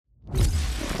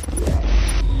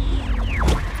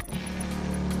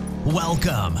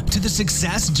Welcome to the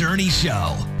Success Journey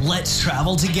Show. Let's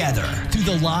travel together through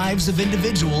the lives of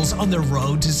individuals on the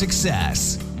road to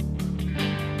success.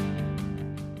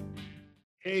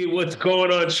 Hey, what's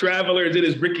going on, travelers? It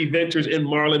is Ricky Ventures and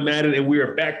Marlon Madden, and we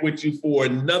are back with you for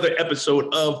another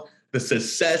episode of the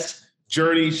Success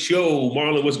Journey Show.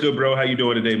 Marlon, what's good, bro? How you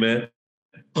doing today, man?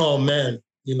 Oh man,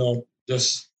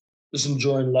 just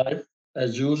enjoying life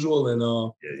as usual, and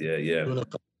doing a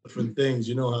couple different things.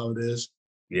 You know how it is.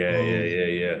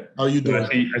 Yeah. How you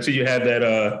doing? I see you had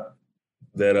your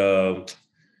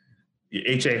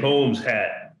H.A. Holmes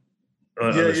hat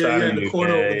on the side of the you.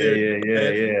 corner over there.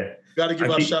 Yeah. Got to give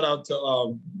a shout out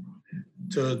to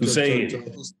Hussein,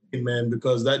 man,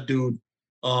 because that dude.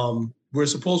 We're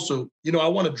supposed to, I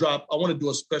want to do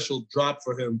a special drop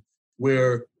for him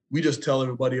where we just tell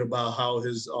everybody about how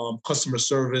his customer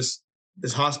service,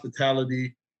 his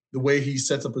hospitality, the way he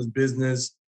sets up his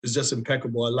business is just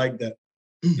impeccable. I like that.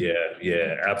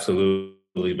 Yeah,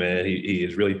 absolutely, man. He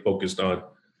is really focused on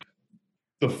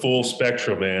the full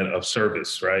spectrum, man, of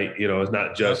service, right? It's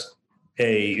not just,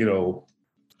 hey,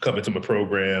 come into my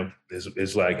program.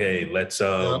 It's like, hey, let's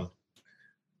rock,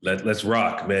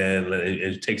 man.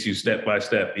 It takes you step by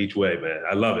step each way, man.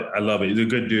 I love it. He's a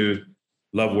good dude.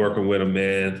 Love working with him,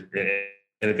 man.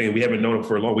 And the thing, we haven't known him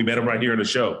for long. We met him right here on the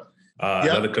show.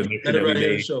 Another connection that we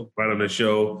made right on the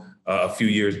show a few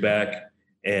years back.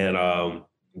 And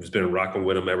we've been rocking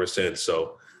with him ever since.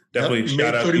 So definitely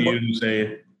shout out to you,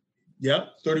 Hussein. Yep,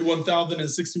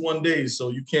 31,061 days. So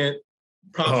you can't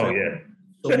profit. Oh, yeah.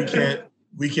 So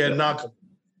we can't knock him.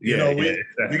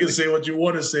 We can say what you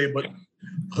want to say, but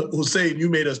Hussein, you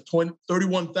made us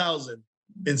 31,000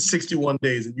 in 61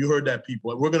 days. And you heard that,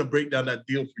 people. We're going to break down that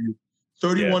deal for you.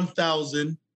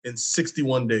 31,000 in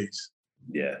 61 days.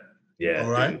 Yeah.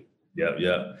 All right. Dude.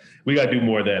 Yep. We got to do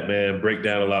more of that, man. Break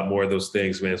down a lot more of those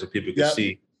things, man, so people can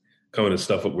see coming and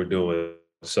stuff what we're doing.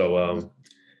 So,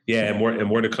 and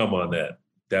more to come on that.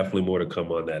 Definitely more to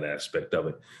come on that aspect of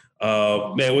it.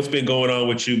 Man, what's been going on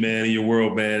with you, man, in your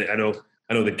world, man? I know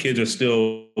the kids are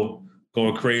still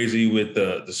going crazy with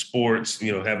the sports,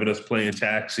 having us playing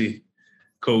taxi,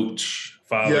 coach,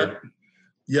 father,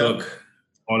 cook,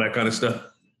 all that kind of stuff.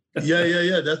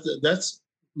 Yeah. That's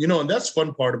and that's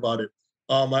fun part about it.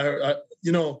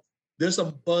 There's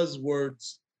some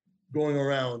buzzwords going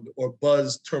around or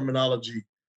buzz terminology,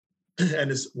 and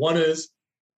one is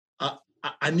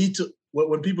I need to.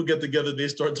 When people get together, they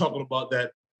start talking about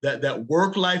that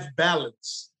work-life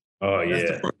balance. Oh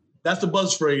yeah, that's the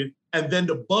buzz phrase. And then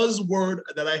the buzzword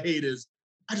that I hate is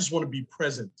I just want to be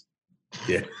present.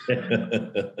 Yeah.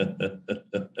 And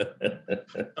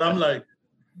I'm like,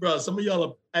 bro, some of y'all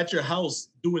are at your house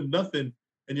doing nothing,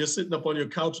 and you're sitting up on your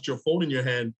couch with your phone in your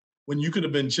hand when you could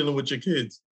have been chilling with your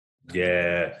kids.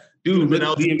 Yeah, dude, we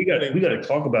got to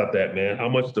talk about that, man. How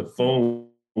much the phone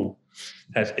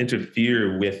has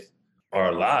interfered with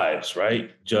our lives,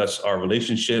 right? Just our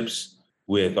relationships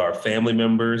with our family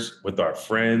members, with our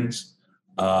friends.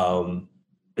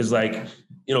 It's like,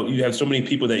 you have so many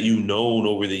people that you've known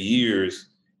over the years,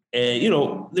 and,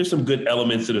 there's some good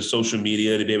elements to the social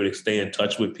media to be able to stay in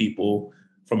touch with people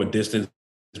from a distance,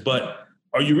 but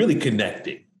are you really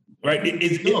connected, right?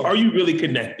 Are you really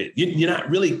connected? You're not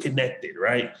really connected,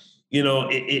 right?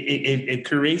 It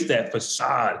creates that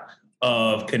facade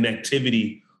of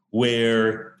connectivity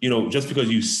where, just because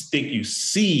you think you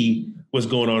see what's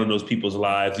going on in those people's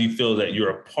lives, you feel that you're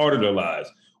a part of their lives.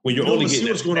 When you're only getting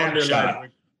what's going on in their life.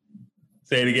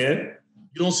 Say it again.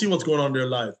 You don't see what's going on in their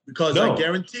life because I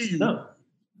guarantee you,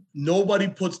 nobody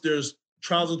puts their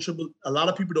trials and tribulations. A lot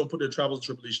of people don't put their trials and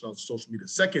tribulations on social media.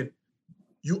 Second,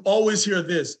 you always hear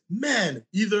this, man,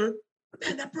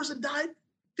 that person died.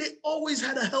 They always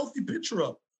had a healthy picture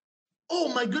up.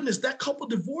 Oh my goodness, that couple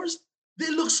divorced. They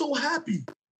look so happy.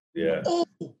 Yeah. Oh,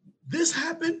 this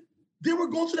happened. They were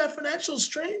going through that financial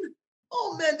strain.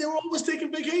 Oh man, they were always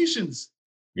taking vacations.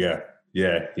 Yeah.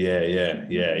 You're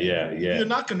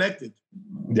not connected.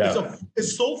 Yeah.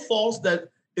 It's so false that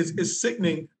it's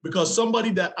sickening because somebody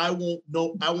that I won't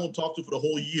talk to for the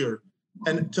whole year.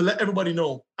 And to let everybody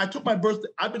know, I took my birthday.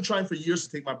 I've been trying for years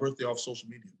to take my birthday off social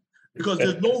media because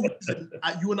there's no reason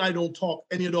you and I don't talk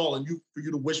any at all, and for you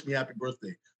to wish me happy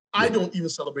birthday. I don't even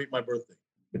celebrate my birthday.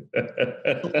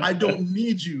 So I don't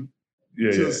need you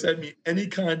to send me any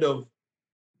kind of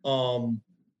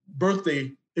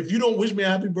birthday. If you don't wish me a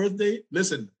happy birthday,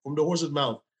 listen, from the horse's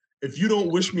mouth, if you don't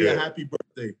wish me a happy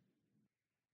birthday,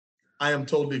 I am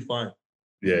totally fine.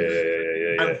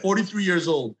 Yeah. I'm 43 years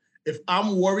old. If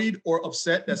I'm worried or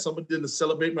upset that somebody didn't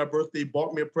celebrate my birthday,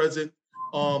 bought me a present,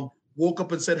 woke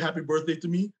up and said happy birthday to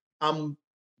me, I'm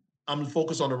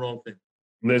focused on the wrong thing.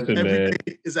 Listen, Every man.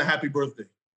 day is a happy birthday.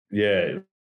 Yeah.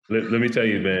 Let me tell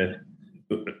you, man.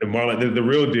 Marlon, the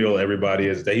real deal, everybody,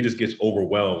 is that he just gets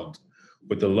overwhelmed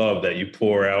with the love that you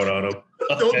pour out on him.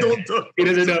 Don't. He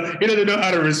doesn't know. He doesn't know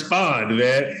how to respond,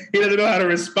 man. He doesn't know how to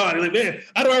respond. He's like, man,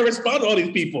 how do I respond to all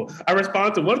these people? I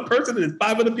respond to one person and then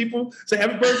 5 other people say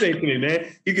happy birthday to me, man.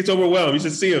 He gets overwhelmed. You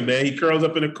should see him, man. He curls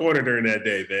up in the corner during that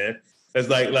day, man. That's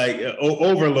like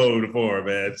overload for him,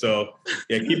 man. So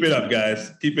yeah, keep it up,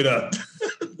 guys. Keep it up.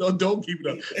 Don't keep it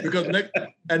up, because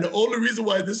and the only reason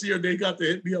why this year they got to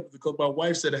hit me up is because my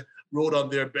wife said wrote on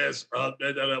their best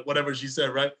whatever she said,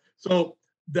 right? So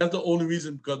that's the only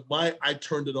reason, because I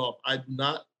turned it off. I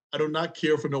do not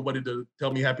care for nobody to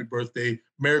tell me happy birthday,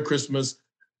 Merry Christmas,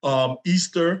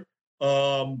 Easter,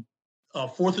 4th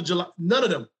of July, none of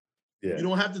them. Yeah. You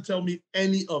don't have to tell me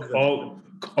any of them.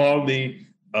 Call me.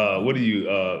 What are you,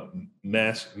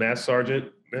 Mass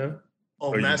Sergeant? Yeah.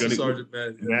 Oh, Master Sergeant,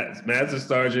 man. Master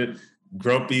Sergeant,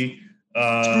 Grumpy,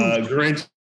 Grinch,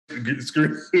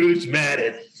 Scrooge,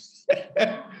 Madden.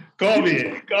 Call me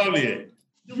it.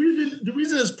 The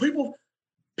reason is people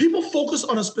focus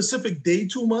on a specific day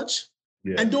too much,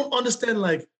 and don't understand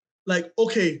like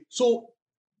okay, so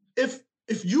if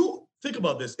you think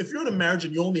about this, if you're in a marriage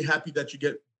and you're only happy that you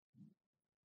get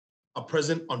a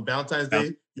present on Valentine's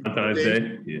Day,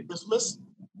 Christmas,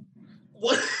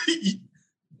 what?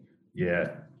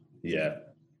 Yeah.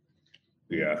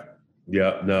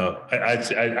 No,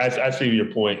 I see your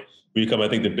point. When you come, I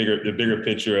think the bigger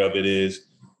picture of it is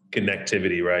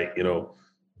connectivity, right? You know,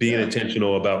 being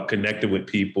intentional about connecting with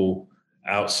people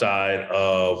outside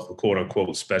of quote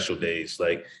unquote special days.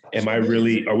 Like, do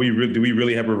we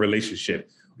really have a relationship?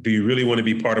 Do you really want to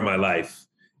be part of my life?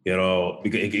 You know,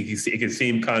 because it can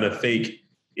seem kind of fake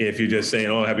if you're just saying,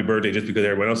 oh, happy birthday, just because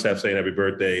everyone else is saying happy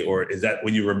birthday. Or is that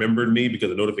when you remembered me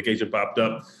because a notification popped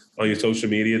up on your social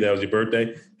media that was your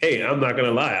birthday? Hey, I'm not going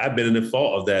to lie. I've been in the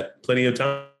fault of that plenty of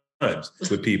times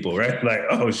with people, right? Like,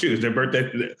 oh, shoot, it's their birthday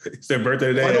today.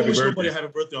 I don't wish nobody had a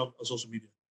birthday on social media.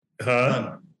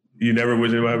 Huh? You never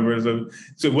wish anybody happy birthday?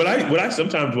 So what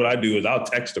I do is I'll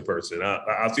text a person.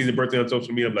 I'll see the birthday on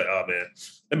social media. I'm like, oh, man,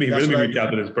 let me reach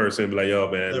out to this person and be like, yo,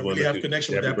 man, I really have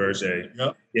connection with that birthday.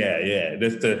 Yep. Yeah.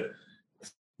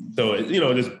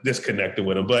 Just connecting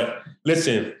with them. But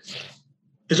listen.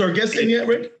 Is our guest in yet,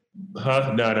 Rick?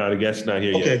 Huh? No, the guest's not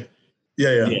here yet. Okay.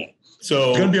 Yeah.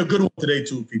 So it's gonna be a good one today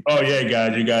too, people. Oh yeah,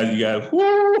 guys, you guys.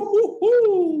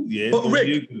 Woo. Yeah, but Rick,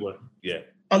 be a good one. Yeah.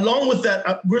 Along with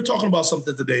that, we're talking about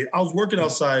something today. I was working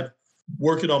outside,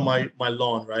 working on my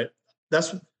lawn, right?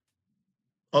 That's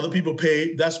other people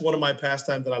pay. That's one of my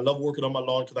pastimes that I love, working on my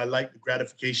lawn, because I like the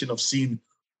gratification of seeing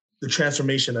the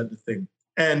transformation of the thing.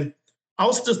 And I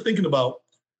was just thinking about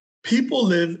people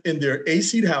live in their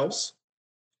AC house,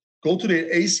 go to their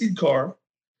AC car,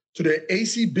 to their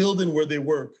AC building where they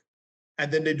work, and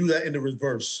then they do that in the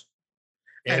reverse.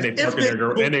 And they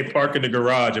park in the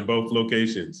garage in both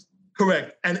locations.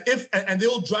 Correct. And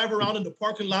they'll drive around in the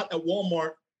parking lot at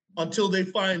Walmart until they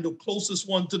find the closest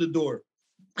one to the door.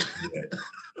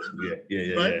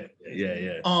 Yeah. Right?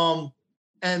 Yeah.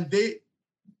 And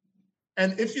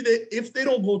if they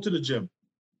don't go to the gym,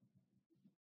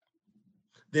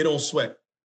 they don't sweat.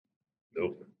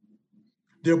 Nope.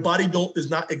 Their body is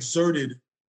not exerted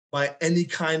by any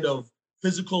kind of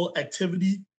physical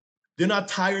activity. They're not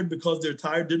tired because they're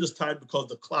tired. They're just tired because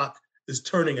the clock is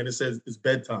turning and it says it's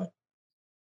bedtime.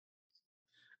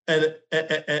 And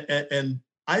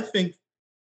I think,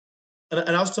 and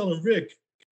I was telling Rick,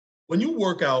 when you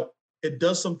work out, it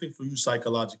does something for you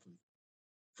psychologically.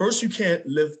 First, you can't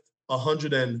lift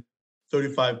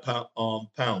 135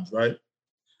 pounds, right?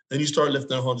 Then you start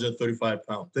lifting 135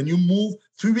 pounds. Then you move,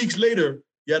 3 weeks later,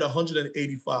 you're at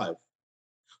 185.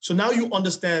 So now you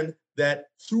understand that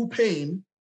through pain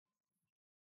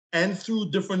and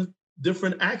through different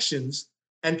actions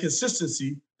and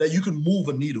consistency, that you can move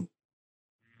a needle.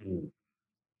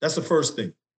 That's the first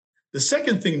thing. The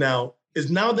second thing now is,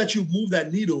 now that you've moved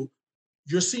that needle,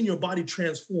 you're seeing your body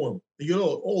transform. And you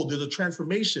know, oh, there's a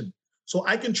transformation. So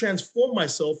I can transform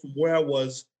myself from where I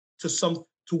was to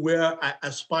where I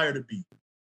aspire to be.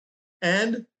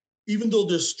 And even though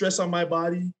there's stress on my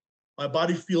body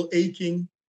feel aching,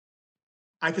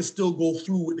 I can still go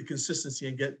through with the consistency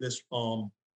and get this,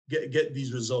 get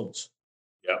these results.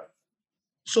 Yeah.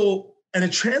 So, and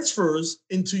it transfers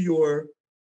into your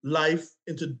life,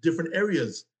 into different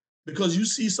areas, because you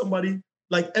see somebody,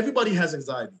 like, everybody has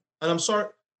anxiety. And I'm sorry,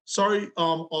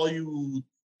 all you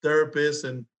therapists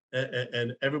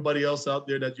and everybody else out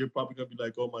there that you're probably gonna be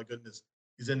like, oh my goodness,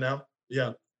 he's in now?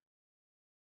 Yeah.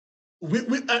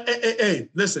 Hey,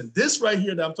 listen, this right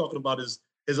here that I'm talking about is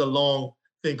a long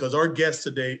thing, because our guest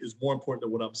today is more important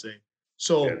than what I'm saying.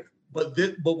 So, Yeah. but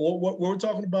what we're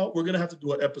talking about, we're gonna have to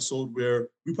do an episode where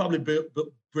we probably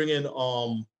bring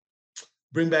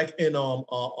back in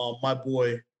my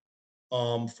boy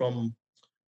from,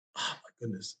 oh my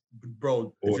goodness,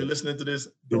 bro. If you're listening to this,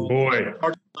 Good boy.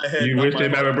 My head, you wished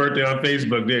him happy birthday on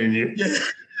Facebook, didn't you? Yeah.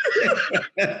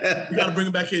 We got to bring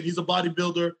him back in. He's a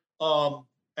bodybuilder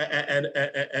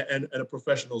and a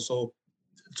professional. So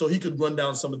he could run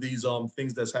down some of these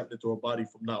things that's happening to our body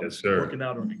from not working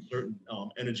out or exerting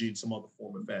energy in some other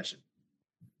form or fashion.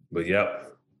 But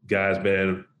yep, guys,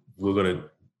 man, we're gonna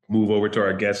move over to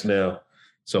our guest now.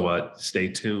 So stay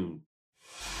tuned.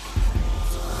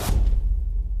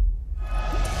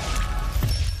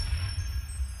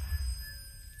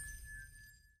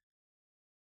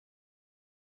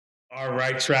 All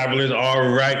right, travelers. All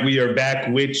right, we are back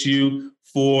with you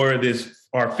for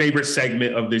our favorite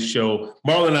segment of this show.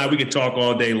 Marlon and I, we can talk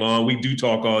all day long. We do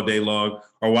talk all day long.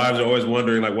 Our wives are always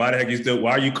wondering, like, why the heck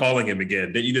why are you calling him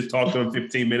again? Didn't you just talk to him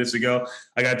 15 minutes ago?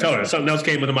 I got to tell her, something else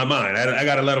came into my mind. I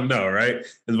got to let him know, right?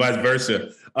 And vice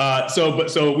versa.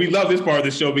 So we love this part of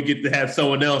the show. We get to have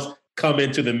someone else come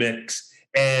into the mix.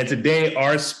 And today,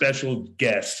 our special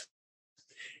guest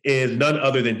is none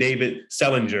other than David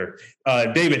Selinger.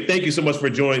 David, thank you so much for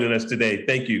joining us today.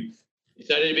 Thank you.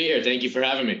 Excited to be here. Thank you for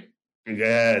having me.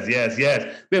 Yes.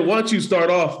 Man, why don't you start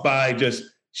off by just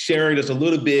sharing us a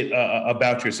little bit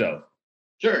about yourself?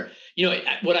 Sure. You know,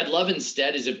 what I'd love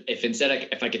instead is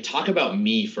if I could talk about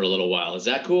me for a little while. Is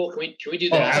that cool? Can we do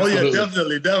that? Oh yeah,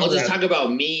 definitely. I'll just talk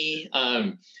about me.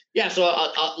 So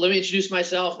let me introduce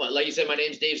myself. Like you said, my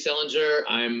name's Dave Selinger.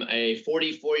 I'm a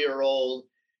 44-year-old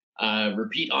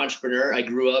repeat entrepreneur. I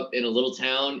grew up in a little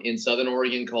town in Southern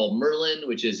Oregon called Merlin,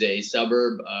 which is a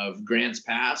suburb of Grants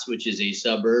Pass, which is a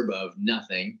suburb of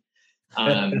nothing.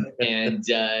 And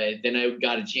then I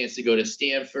got a chance to go to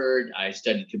Stanford. I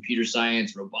studied computer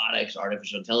science, robotics,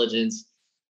 artificial intelligence.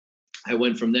 I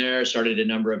went from there, started a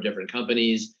number of different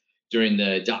companies during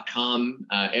the .com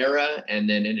era, and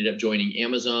then ended up joining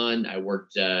Amazon. I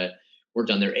worked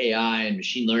on their AI and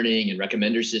machine learning and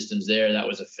recommender systems there. That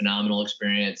was a phenomenal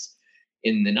experience.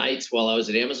 In the nights while I was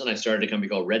at Amazon, I started a company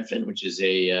called Redfin, which is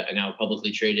a now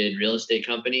publicly traded real estate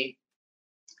company.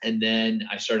 And then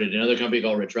I started another company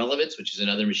called Rich Relevance, which is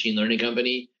another machine learning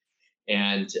company.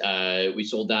 And we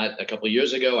sold that a couple of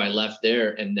years ago. I left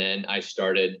there, and then I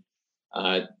started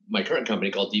my current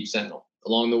company called Deep Sentinel.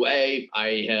 Along the way,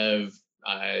 I have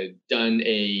done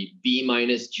a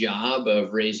B- job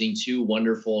of raising two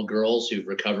wonderful girls who've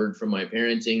recovered from my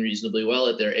parenting reasonably well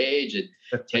at their age,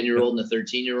 a 10-year-old and a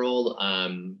 13-year-old.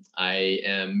 I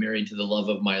am married to the love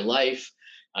of my life.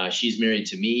 She's married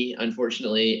to me,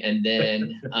 unfortunately. And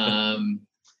then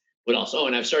what else? Oh,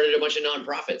 and I've started a bunch of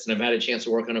nonprofits, and I've had a chance to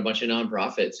work on a bunch of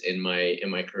nonprofits in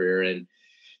my career, and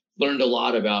learned a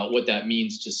lot about what that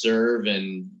means to serve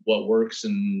and what works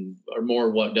or more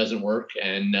what doesn't work,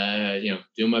 and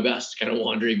doing my best, kind of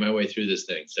wandering my way through this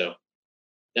thing. So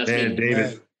that's me.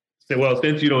 David. Well,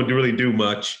 since you don't really do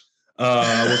much,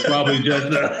 we'll probably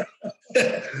just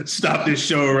stop this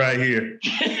show right here.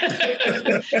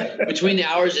 Between the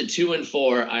hours of 2 and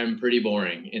 4, I'm pretty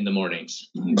boring in the mornings.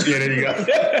 Yeah, there you go.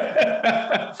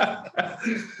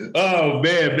 Oh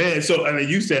man. So I mean,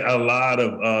 you said a lot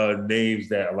of names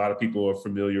that a lot of people are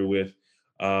familiar with,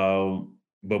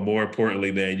 but more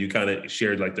importantly, man, you kind of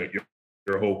shared like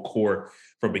your whole core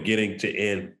from beginning to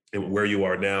end and where you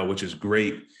are now, which is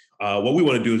great. What we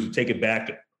want to do is take it back,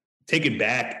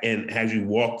 and as you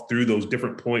walk through those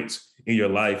different points in your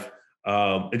life,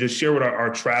 and just share with our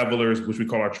travelers, which we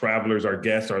call our travelers, our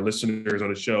guests, our listeners on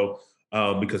the show,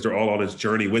 because they're all on this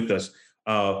journey with us,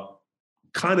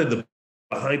 kind of the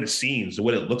behind the scenes,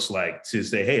 what it looks like to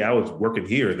say, hey, I was working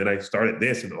here, and then I started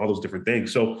this and all those different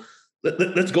things. So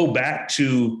let's go back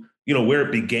to, where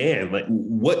it began. Like,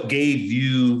 what gave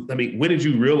you, when did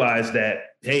you realize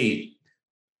that, hey,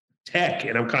 tech,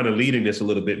 and I'm kind of leading this a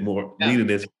little bit more, leading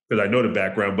this because I know the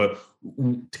background, but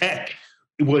tech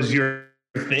was your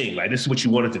thing. Like, this is what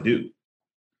you wanted to do.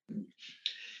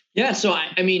 Yeah. So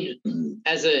I mean,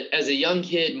 as a young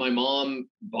kid, my mom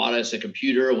bought us a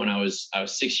computer when I was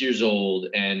 6 years old,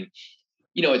 and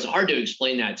it's hard to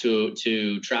explain that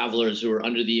to travelers who are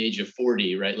under the age of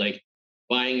 40, right? Like,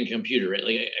 buying a computer, right?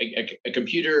 Like a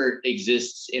computer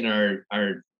exists in our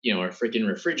freaking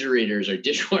refrigerators, our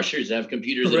dishwashers have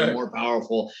computers that are more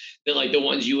powerful than like the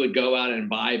ones you would go out and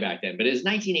buy back then. But it's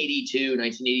 1982,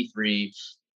 1983.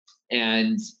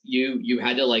 And you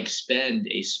had to like spend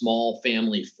a small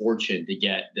family fortune to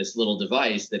get this little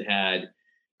device that had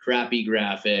crappy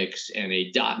graphics and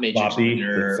a dot matrix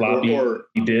printer floppy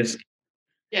disk.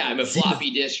 Yeah, I'm a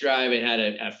floppy disk drive. It had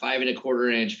a 5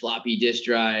 1/4 inch floppy disk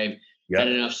drive. Had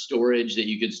enough storage that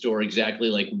you could store exactly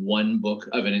like one book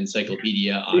of an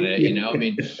encyclopedia on it. You know, I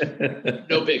mean,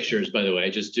 no pictures, by the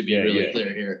way, just to be really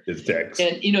clear here. It's text.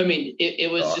 And, you know, I mean, it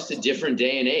was just a different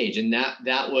day and age. And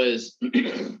that was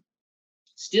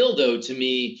still, though, to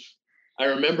me, I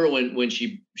remember when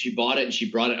she bought it and she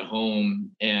brought it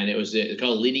home, and it was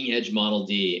called Leading Edge Model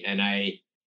D. And I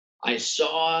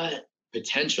saw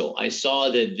potential. I saw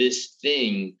that this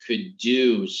thing could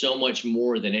do so much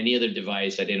more than any other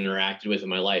device I'd interacted with in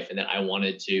my life, and that I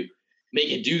wanted to make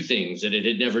it do things that it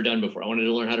had never done before. I wanted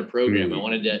to learn how to program. I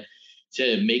wanted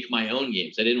to make my own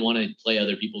games. I didn't want to play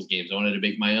other people's games. I wanted to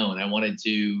make my own. I wanted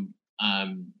to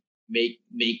make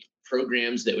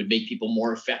programs that would make people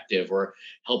more effective or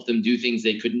help them do things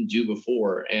they couldn't do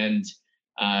before. And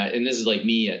this is like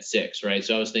me at 6, right?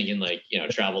 So I was thinking like, you know,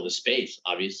 travel to space,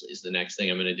 obviously, is the next thing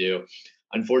I'm going to do.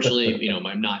 Unfortunately, you know,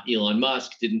 I'm not Elon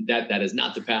Musk. That is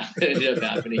not the path that ended up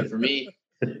happening for me.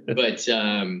 But,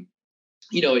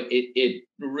 you know, it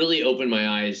really opened my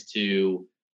eyes to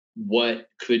what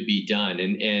could be done.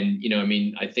 And, you know, I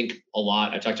mean, I think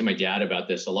I talked to my dad about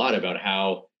this a lot, about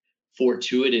how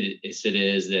fortuitous it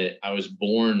is that I was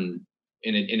born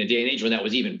in a day and age when that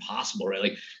was even possible, right?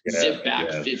 Like zip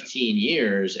back 15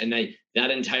 years and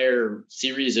that entire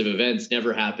series of events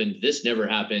never happened. This never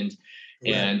happened.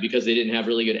 Right. And because they didn't have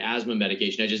really good asthma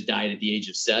medication, I just died at the age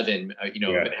of 7, of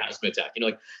an asthma attack. You know,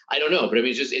 like, I don't know, but I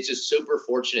mean, it's just super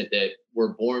fortunate that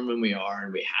we're born when we are,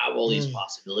 and we have all these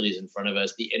possibilities in front of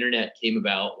us. The internet came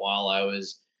about while I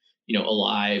was, you know,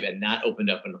 alive, and that opened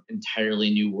up an entirely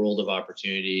new world of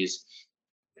opportunities.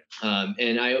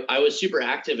 And I was super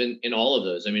active in all of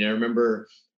those. I mean, I remember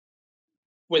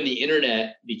when the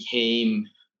internet became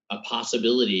a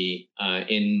possibility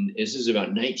this is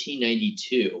about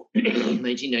 1992,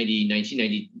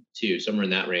 somewhere in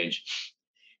that range.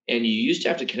 And you used to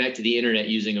have to connect to the internet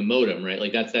using a modem, right?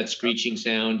 Like that's that screeching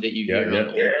sound that you hear on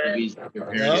old movies that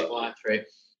your parents watch, right?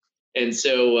 And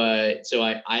so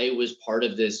I was part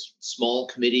of this small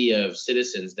committee of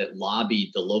citizens that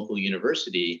lobbied the local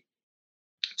university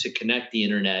to connect the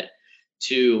internet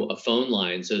to a phone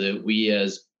line so that we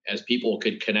as people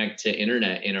could connect to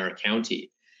internet in our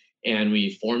county. And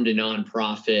we formed a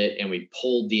nonprofit, and we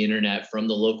pulled the internet from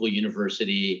the local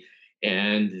university,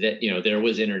 and that, you know, there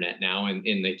was internet now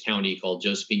in the county called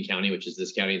Josephine County, which is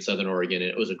this county in Southern Oregon. And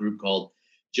it was a group called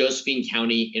Josephine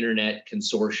County Internet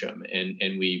Consortium.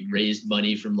 And we raised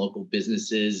money from local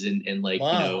businesses and you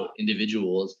know,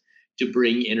 individuals to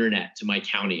bring internet to my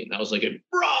county. And that was like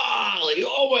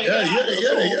oh my God.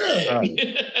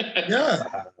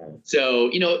 Yeah. So,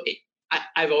 you know,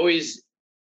 I've always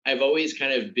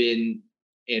kind of been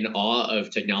in awe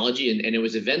of technology. And it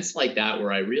was events like that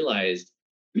where I realized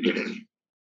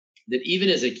that even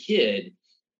as a kid,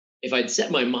 if I'd set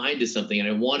my mind to something and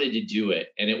I wanted to do it,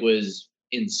 and it was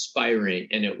inspiring,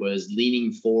 and it was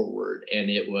leaning forward, and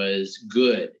it was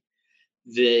good,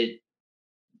 that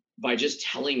by just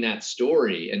telling that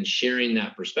story and sharing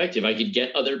that perspective, I could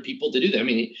get other people to do that. I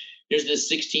mean, there's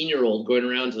this 16-year-old going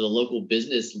around to the local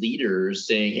business leaders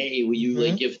saying, hey, will you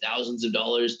like give thousands of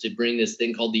dollars to bring this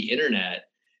thing called the internet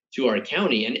to our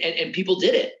county? And people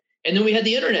did it. And then we had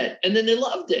the internet, and then they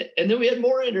loved it. And then we had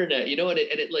more internet, you know, and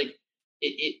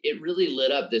it really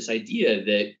lit up this idea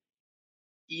that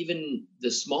even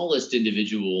the smallest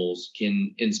individuals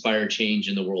can inspire change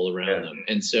in the world around them.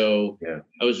 And so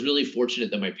I was really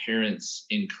fortunate that my parents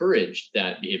encouraged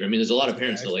that behavior. I mean, there's a lot of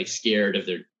parents that are like scared of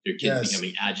their kids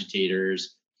becoming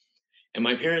agitators. And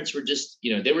my parents were just,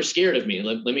 you know, they were scared of me.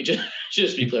 Let me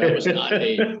just be clear. I was not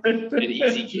an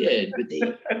easy kid, but they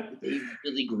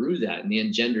really grew that, and they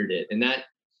engendered it. And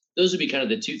those would be kind of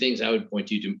the two things I would point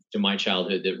to my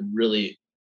childhood that really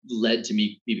led to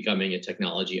me becoming a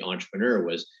technology entrepreneur,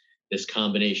 was this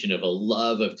combination of a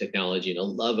love of technology and a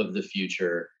love of the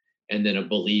future, and then a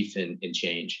belief in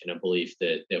change, and a belief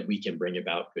that we can bring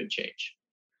about good change.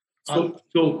 So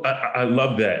I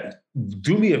love that.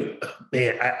 Do me a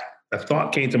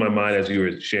thought came to my mind as you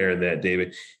were sharing that,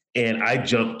 David, and I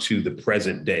jumped to the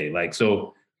present day. Like,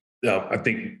 so I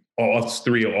think us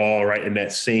three are all right in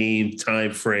that same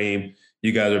time frame.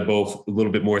 You guys are both a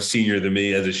little bit more senior than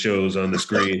me, as it shows on the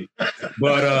screen.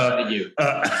 But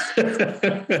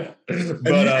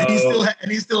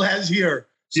he still has hair.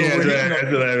 So I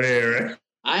still have hair, right?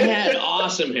 I had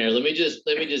awesome hair. Let me just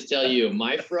tell you,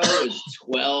 my fro was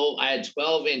 12. I had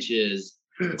 12 inches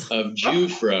of Jew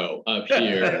fro up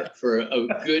here for a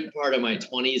good part of my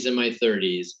 20s and my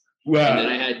 30s. Wow. And then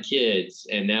I had kids,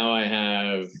 and now I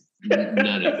have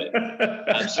none of it.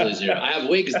 Absolutely zero. I have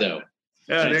wigs though.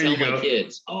 Yeah, And I there tell you go. my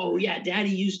kids, oh yeah, daddy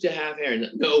used to have hair. And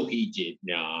no, he did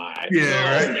not.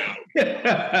 Yeah, no,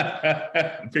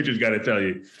 right. Pictures got to tell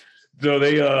you. So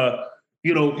they,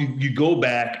 you go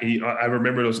back, and I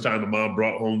remember those times my mom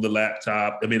brought home the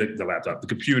laptop. I mean, the laptop, the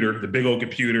computer, the big old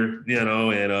computer,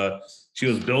 and she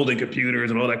was building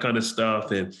computers and all that kind of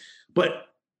stuff. But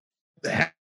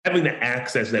having the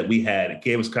access that we had, it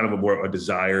gave us kind of a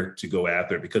desire to go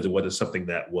after it because it wasn't something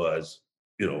that was,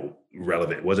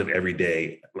 relevant. It wasn't every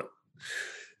day.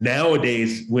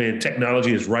 Nowadays, when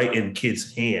technology is right in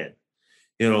kids' hand,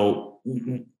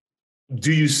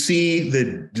 do you see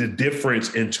the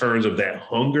difference in terms of that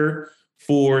hunger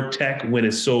for tech when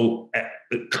it's so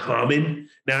common?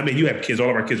 Now, I mean, you have kids, all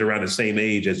of our kids are around the same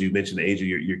age, as you mentioned, the age of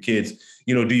your kids.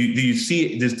 Do you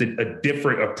see just a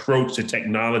different approach to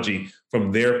technology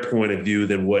from their point of view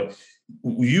than what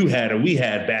you had or we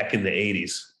had back in the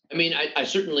 80s? I mean, I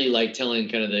certainly like telling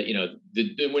kind of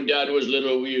when dad was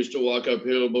little, we used to walk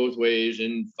uphill both ways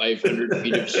in 500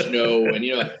 feet of snow. And,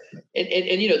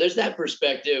 there's that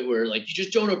perspective where like, you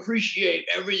just don't appreciate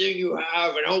everything you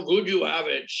have and how good you have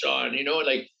it, son, and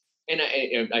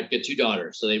I've got two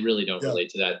daughters, so they really don't relate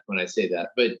to that when I say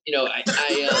that. But,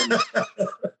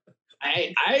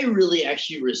 I really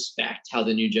actually respect how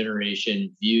the new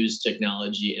generation views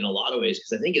technology in a lot of ways,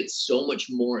 because I think it's so much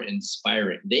more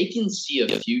inspiring. They can see a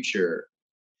future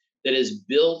that is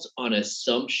built on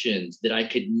assumptions that I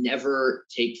could never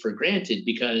take for granted,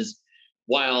 because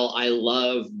while I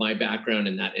love my background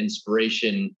and that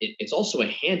inspiration, it's also a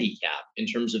handicap in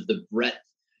terms of the breadth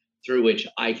through which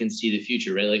I can see the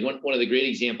future, right? Like one of the great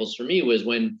examples for me was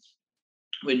when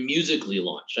Musical.ly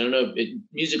launched. I don't know,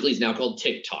 Musical.ly is now called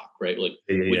TikTok, right? Like,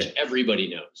 which everybody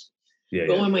knows.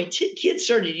 But when my kids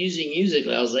started using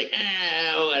Musical.ly, I was like,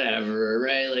 whatever,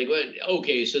 right? Like, what?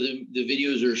 Okay, so the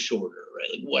videos are shorter, right?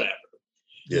 Like, whatever.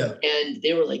 Yeah. And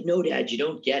they were like, no, Dad, you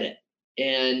don't get it.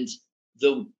 And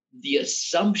the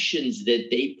assumptions that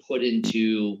they put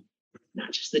into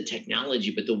not just the technology,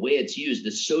 but the way it's used,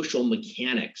 the social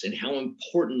mechanics and how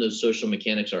important those social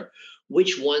mechanics are.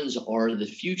 Which ones are the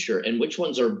future and which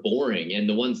ones are boring and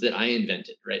the ones that I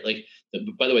invented, right? Like,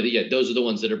 by the way, those are the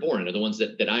ones that are boring, are the ones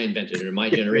that I invented or my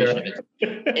generation.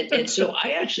 And so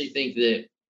I actually think that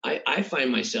I find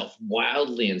myself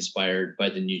wildly inspired by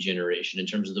the new generation in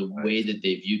terms of the way that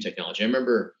they view technology. I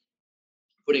remember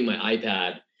putting my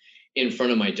iPad in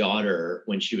front of my daughter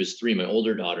when she was 3, my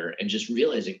older daughter, and just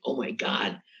realizing, oh my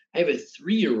God, I have a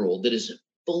 3-year-old that is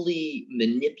fully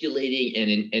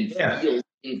manipulating and feels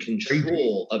in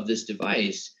control of this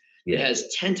device. It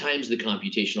has 10 times the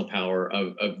computational power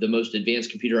of the most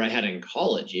advanced computer I had in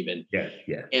college even.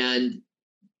 And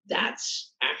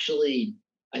that's actually,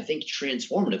 I think,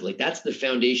 transformative. Like, that's the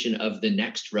foundation of the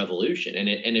next revolution. And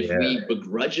if we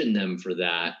begrudge them for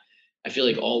that, I feel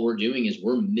like all we're doing is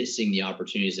we're missing the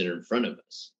opportunities that are in front of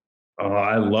us. Oh,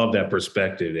 I love that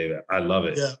perspective, David. I love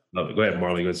it. Yeah. Love it. Go ahead,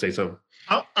 Marlon. You want to say something?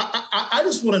 I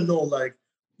just want to know, like,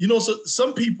 so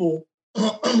some people,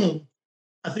 I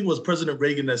think it was President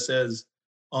Reagan that says,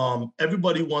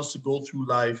 everybody wants to go through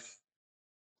life,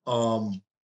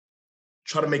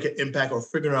 try to make an impact or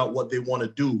figuring out what they want to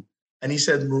do. And he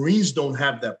said, Marines don't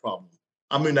have that problem.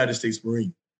 I'm a United States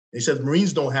Marine. He said,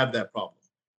 Marines don't have that problem.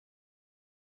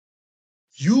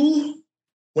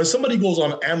 When somebody goes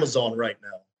on Amazon right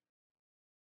now,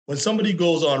 when somebody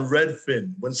goes on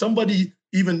Redfin, when somebody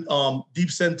even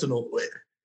Deep Sentinel,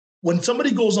 when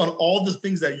somebody goes on all the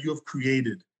things that you have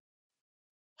created,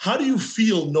 how do you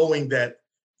feel knowing that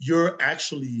you're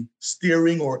actually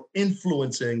steering or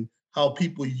influencing how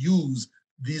people use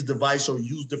these devices or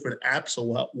use different apps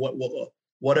or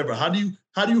whatever? How do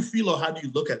you feel, or how do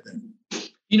you look at them?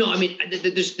 I mean,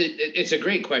 it's a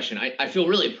great question. I feel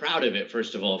really proud of it,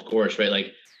 first of all, of course, right?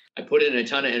 Like, I put in a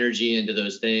ton of energy into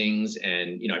those things,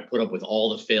 and, I put up with all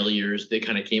the failures that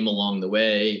kind of came along the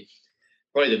way.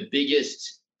 Probably the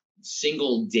biggest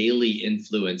single daily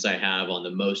influence I have on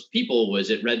the most people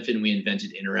was at Redfin. We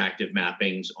invented interactive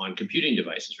mappings on computing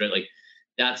devices, right? Like,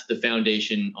 that's the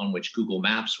foundation on which Google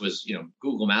Maps was,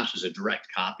 Google Maps was a direct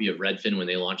copy of Redfin when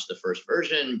they launched the first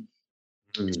version.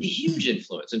 It's a huge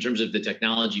influence in terms of the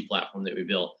technology platform that we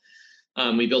built.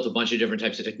 We built a bunch of different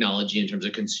types of technology in terms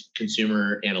of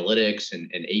consumer analytics and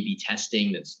A/B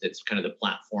testing. That's kind of the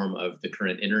platform of the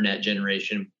current internet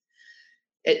generation.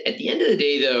 At the end of the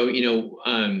day, though,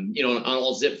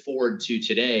 I'll zip forward to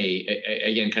today.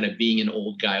 Again, kind of being an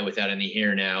old guy without any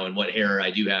hair now, and what hair I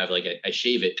do have, like I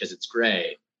shave it because it's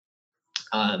gray.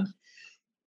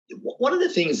 One of the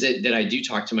things that I do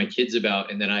talk to my kids about,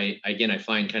 and that I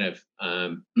find kind of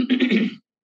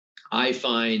I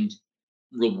find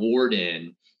reward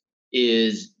in,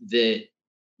 is that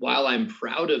while I'm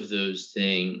proud of those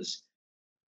things,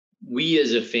 we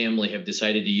as a family have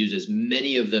decided to use as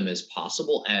many of them as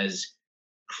possible as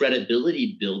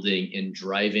credibility building in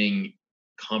driving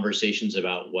conversations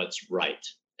about what's right.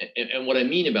 And what I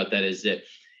mean about that is that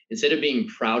instead of being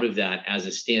proud of that as a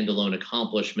standalone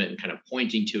accomplishment and kind of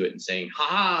pointing to it and saying,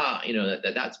 ha,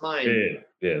 that's mine,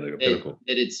 like a pinnacle.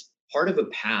 that it's part of a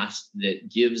past that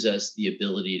gives us the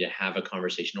ability to have a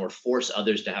conversation or force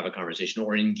others to have a conversation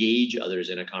or engage others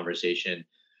in a conversation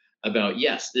about,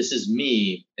 yes, this is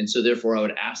me. And so therefore I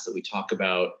would ask that we talk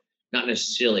about not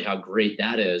necessarily how great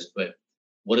that is, but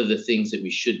what are the things that we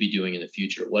should be doing in the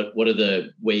future? What are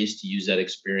the ways to use that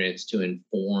experience to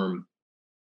inform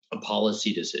a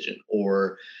policy decision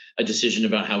or a decision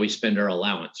about how we spend our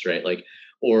allowance, right? Like,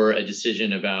 or a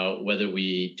decision about whether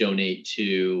we donate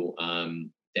to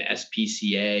the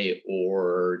SPCA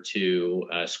or to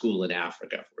a school in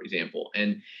Africa, for example.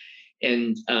 And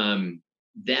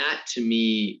that to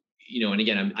me, and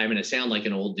again, I'm going to sound like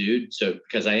an old dude, so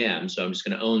because I am, so I'm just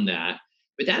going to own that.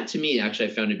 But that to me, actually,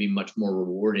 I found to be much more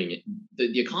rewarding.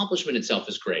 The accomplishment itself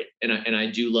is great, and I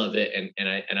do love it, and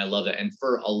I love it. And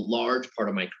for a large part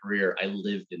of my career, I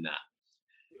lived in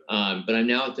that. But I'm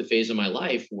now at the phase of my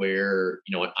life where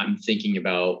I'm thinking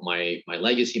about my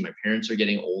legacy. My parents are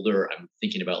getting older. I'm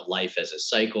thinking about life as a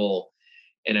cycle,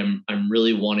 and I'm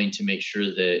really wanting to make sure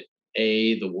that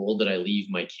the world that I leave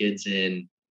my kids in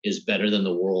is better than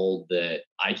the world that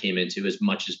I came into as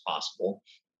much as possible.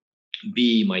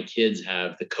 B, my kids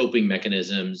have the coping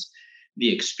mechanisms,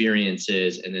 the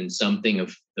experiences, and then something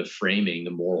of the framing,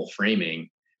 the moral framing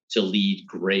to lead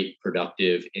great,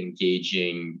 productive,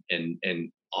 engaging,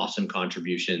 and awesome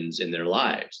contributions in their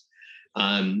lives.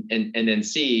 And then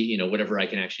C, whatever I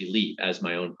can actually leave as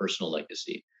my own personal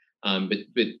legacy. But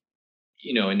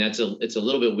and it's a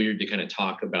little bit weird to kind of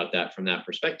talk about that from that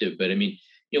perspective. But I mean,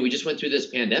 we just went through this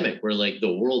pandemic where like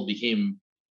the world became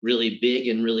really big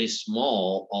and really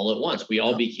small all at once. We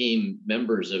all became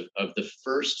members of the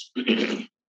first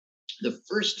the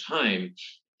first time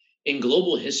in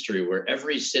global history where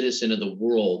every citizen of the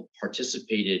world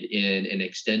participated in an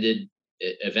extended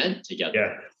event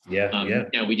together. Yeah.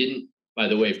 Now we didn't, by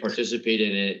the way, participate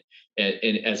in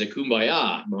it as a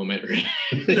kumbaya moment, right?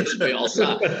 We all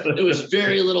saw there was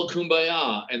very little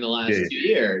kumbaya in the last 2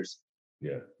 years.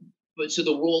 Yeah. But so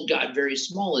the world got very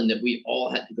small in that we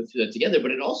all had to go through that together, but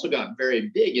it also got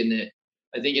very big in that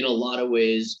I think in a lot of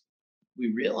ways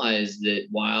we realized that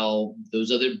while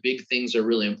those other big things are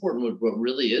really important, what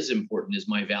really is important is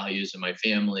my values and my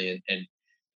family. And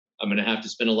I'm going to have to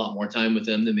spend a lot more time with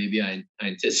them than maybe I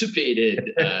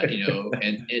anticipated,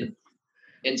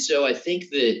 and so I think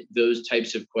that those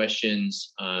types of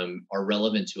questions are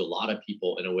relevant to a lot of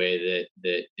people in a way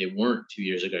that they weren't 2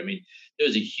 years ago. I mean, there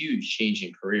was a huge change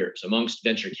in careers amongst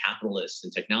venture capitalists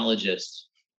and technologists.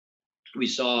 We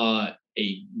saw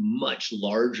a much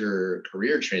larger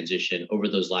career transition over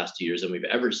those last 2 years than we've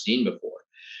ever seen before.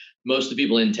 Most of the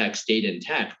people in tech stayed in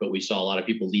tech, but we saw a lot of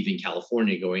people leaving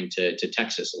California, going to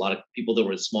Texas. A lot of people that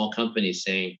were in small companies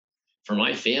saying, for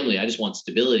my family, I just want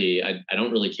stability. I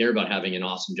don't really care about having an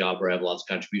awesome job where I have lots of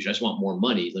contribution. I just want more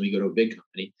money. Let me go to a big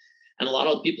company. And a lot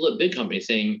of people at big companies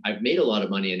saying, I've made a lot of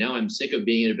money and now I'm sick of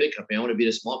being in a big company. I want to be in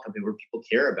a small company where people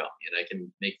care about me and I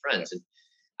can make friends. And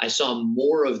I saw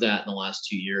more of that in the last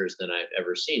 2 years than I've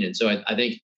ever seen. And so I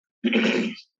think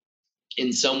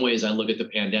in some ways I look at the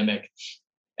pandemic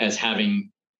as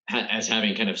having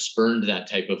kind of spurned that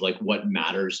type of like what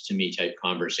matters to me type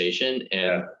conversation.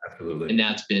 And absolutely. And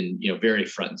that's been, very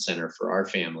front and center for our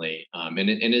family.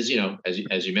 And as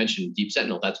as you mentioned, Deep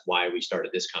Sentinel, that's why we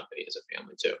started this company as a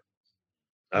family too.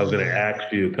 I was going to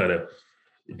ask you kind of,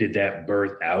 did that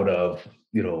birth out of,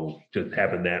 just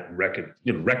having that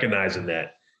recognizing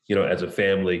that, as a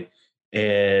family.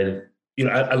 And,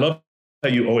 I love how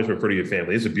you always refer to your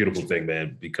family. It's a beautiful thing,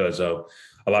 man, because a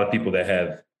lot of people that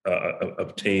have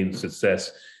obtained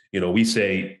success, we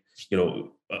say,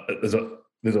 there's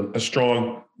a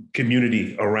strong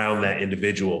community around that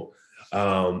individual.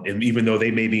 And even though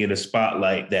they may be in a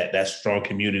spotlight, that strong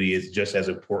community is just as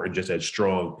important, just as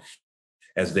strong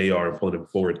as they are in pulling them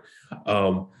forward.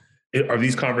 Are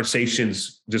these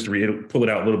conversations, just to pull it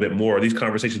out a little bit more, are these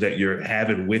conversations that you're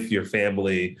having with your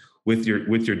family, with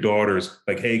your daughters,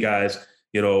 like, hey guys,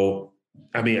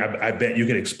 I mean, I bet you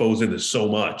can expose them to so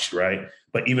much, right?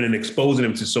 But even in exposing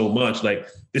them to so much, like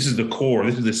this is the core,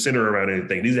 this is the center around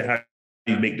anything. These are how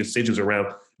you make decisions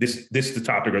around this is the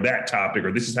topic or that topic,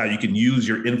 or this is how you can use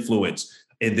your influence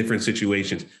in different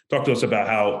situations. Talk to us about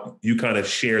how you kind of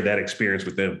share that experience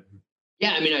with them.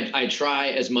 Yeah, I mean, I try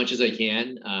as much as I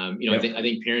can. I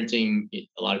think parenting,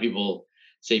 a lot of people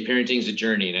say parenting is a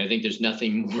journey, and I think there's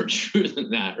nothing more true than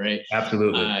that, right?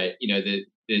 Absolutely. You know,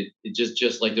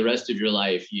 just like the rest of your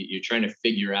life, you're trying to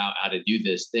figure out how to do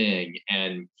this thing.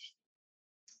 And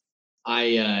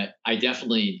I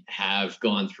definitely have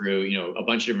gone through, you know, a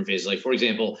bunch of different phases. Like, for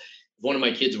example, if one of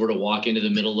my kids were to walk into the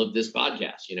middle of this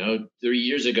podcast, you know, 3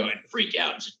 years ago, I'd freak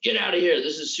out and say, get out of here.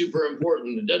 This is super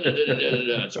important. Da, da, da, da, da,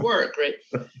 da. It's work, right?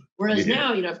 Whereas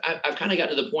now, you know, I've kind of got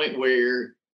to the point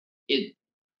where it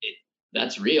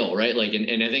that's real, right? Like,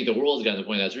 and I think the world's gotten to the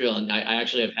point that's real. And I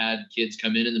actually have had kids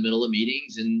come in the middle of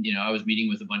meetings, and, you know, I was meeting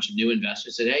with a bunch of new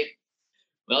investors, said, hey,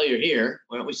 well, you're here.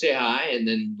 Why don't we say hi, and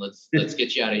then let's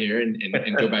get you out of here and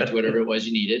go back to whatever it was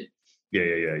you needed. Yeah.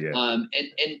 And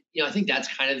you know, I think that's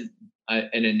kind of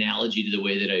an analogy to the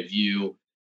way that I view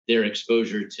their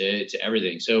exposure to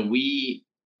everything. So we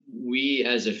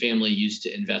as a family used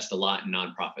to invest a lot in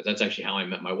nonprofits. That's actually how I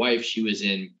met my wife. She was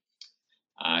in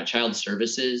child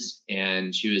services,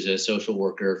 and she was a social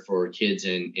worker for kids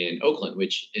in Oakland,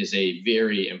 which is a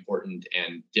very important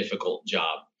and difficult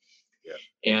job.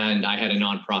 And I had a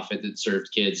nonprofit that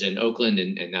served kids in Oakland,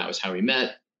 and that was how we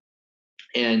met.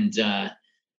 And so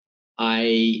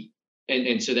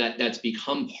that's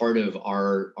become part of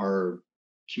our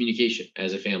communication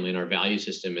as a family and our value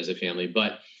system as a family.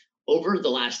 But over the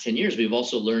last 10 years, we've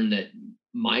also learned that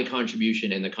my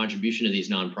contribution and the contribution of these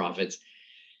nonprofits,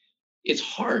 it's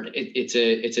hard. It's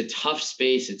a tough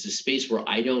space. It's a space where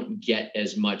I don't get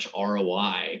as much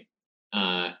ROI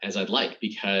as I'd like,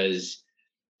 because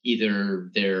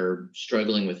either they're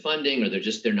struggling with funding, or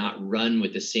they're not run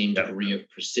with the same degree of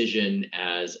precision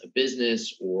as a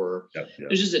business, or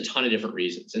there's just a ton of different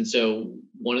reasons. And so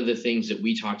one of the things that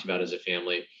we talked about as a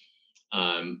family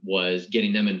was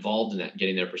getting them involved in that,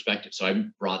 getting their perspective. So I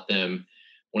brought them,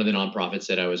 one of the nonprofits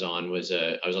that I was on was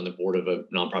I was on the board of a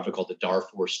nonprofit called the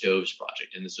Darfur Stoves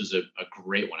Project. And this was a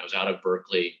great one. I was out of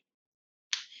Berkeley.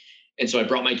 And so I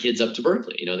brought my kids up to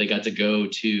Berkeley. You know, they got to go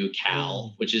to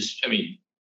Cal, which is, I mean,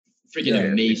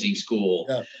 freaking amazing school.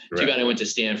 Yeah. Too bad I went to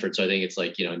Stanford, so I think it's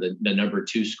like, you know, the number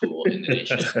 2 school in the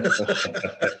nation.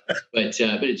 But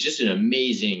it's just an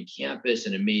amazing campus,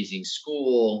 an amazing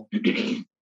school.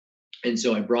 And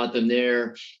so I brought them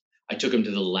there. I took them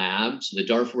to the lab. So the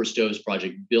Darfur Stoves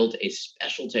Project built a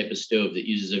special type of stove that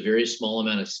uses a very small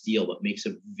amount of steel, but makes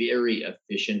a very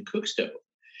efficient cook stove.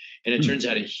 And it turns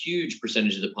out a huge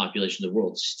percentage of the population of the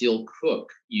world still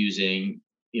cook using,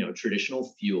 you know,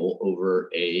 traditional fuel over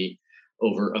a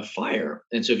fire.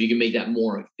 And so if you can make that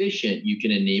more efficient, you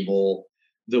can enable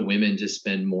the women to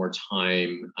spend more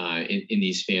time in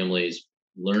these families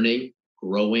learning,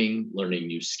 growing, learning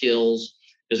new skills,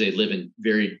 because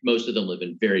most of them live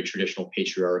in very traditional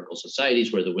patriarchal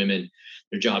societies where the women,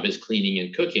 their job is cleaning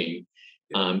and cooking.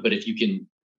 But if you can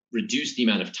reduce the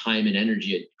amount of time and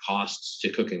energy it costs to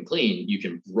cook and clean, you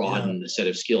can broaden the set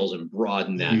of skills and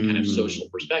broaden that kind of social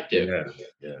perspective.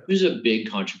 It was a big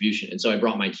contribution. And so I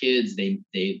brought my kids,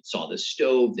 they saw the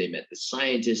stove, they met the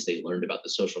scientists, they learned about the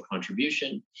social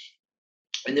contribution.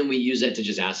 And then we use that to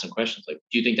just ask some questions like,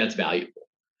 do you think that's valuable?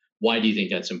 Why do you think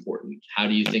that's important? How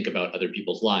do you think about other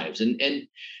people's lives? And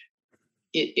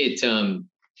it's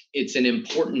an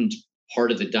important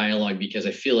part of the dialogue, because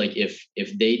I feel like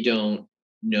if they don't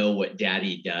know what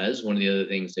daddy does, one of the other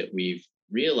things that we've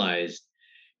realized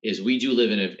is we do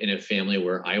live in a family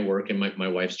where I work and my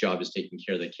wife's job is taking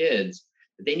care of the kids,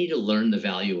 but they need to learn the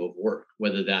value of work,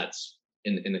 whether that's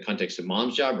in the context of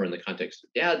mom's job or in the context of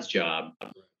dad's job.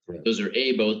 Those are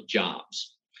both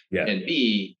jobs, and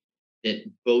B, that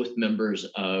both members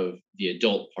of the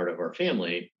adult part of our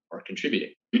family are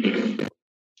contributing.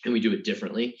 And we do it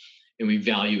differently, and we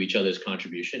value each other's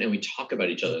contribution, and we talk about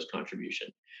each other's contribution.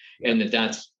 And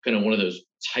that's kind of one of those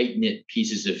tight-knit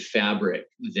pieces of fabric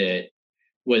that,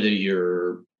 whether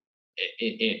you're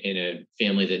in a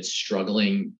family that's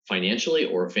struggling financially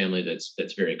or a family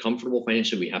that's very comfortable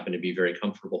financially, we happen to be very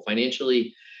comfortable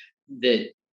financially, that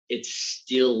it's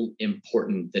still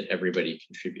important that everybody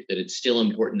contribute, that it's still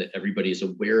important that everybody is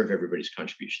aware of everybody's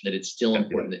contribution, that it's still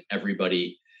important that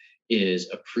everybody is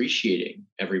appreciating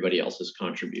everybody else's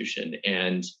contribution,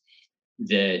 and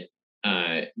that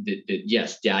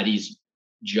yes, daddy's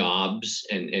jobs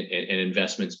and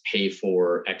investments pay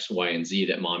for X, Y, and Z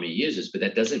that mommy uses, but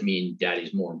that doesn't mean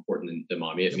daddy's more important than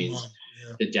mommy. It means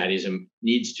that daddy's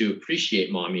needs to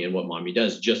appreciate mommy and what mommy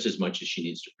does just as much as she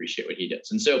needs to appreciate what he does.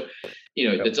 And so, you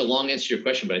know, that's a long answer to your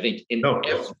question, but I think in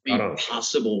every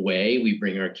possible way, we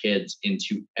bring our kids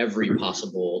into every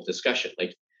possible discussion.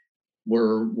 Like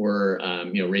we're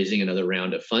you know, raising another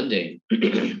round of funding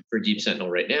for Deep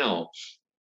Sentinel right now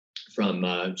from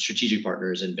strategic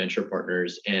partners and venture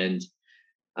partners. And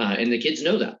And the kids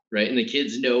know that, right? And the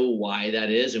kids know why that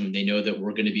is. And they know that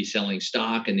we're going to be selling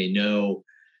stock, and they know,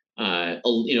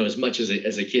 as much as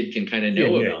a kid can kind of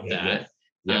know about that.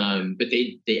 Yeah. But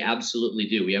they absolutely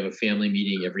do. We have a family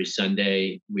meeting every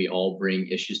Sunday. We all bring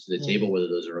issues to the table, whether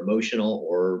those are emotional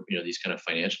or, these kind of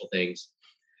financial things.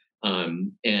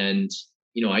 And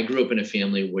I grew up in a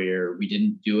family where we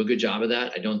didn't do a good job of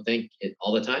that. I don't think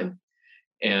all the time.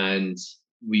 And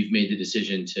we've made the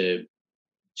decision to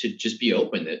just be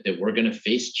open that we're going to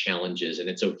face challenges, and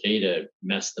it's okay to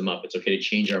mess them up. It's okay to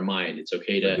change our mind. It's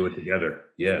okay to do it together.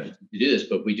 Yeah. To do this,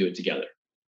 but we do it together.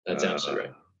 That's absolutely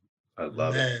right. I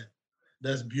love it.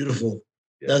 That's beautiful.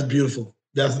 Yeah. That's beautiful.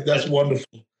 That's wonderful.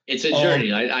 It's a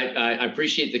journey. I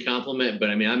appreciate the compliment, but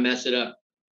I mean, I mess it up,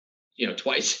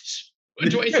 twice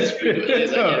as frequently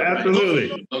as I can.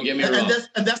 Absolutely. Right? Don't get me wrong.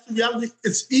 And that's the reality.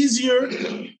 It's easier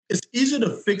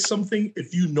to fix something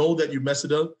if you know that you mess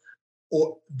it up,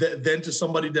 or than to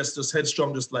somebody that's just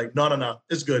headstrong, just like, no,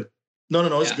 it's good.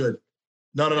 No, it's good.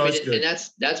 No, it's good. And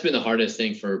that's been the hardest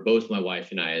thing for both my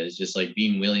wife and I, is just like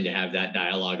being willing to have that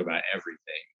dialogue about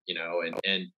everything,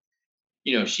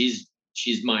 and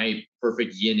she's my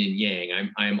perfect yin and yang.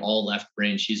 I'm all left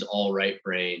brain. She's all right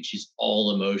brain. She's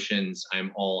all emotions.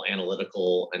 I'm all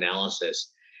analytical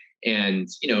analysis. And,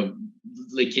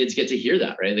 the kids get to hear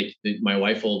that, right? Like my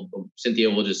wife Cynthia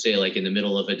will just say, like, in the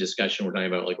middle of a discussion, we're talking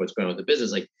about like what's going on with the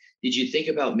business. Like, did you think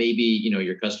about maybe,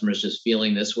 your customers just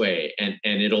feeling this way? And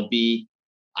it'll be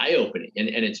eye-opening. And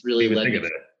it's really led me to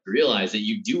realize that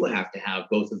you do have to have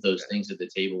both of those things at the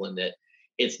table, and that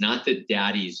it's not that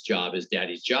daddy's job is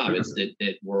daddy's job. It's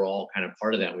that we're all kind of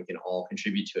part of that. And we can all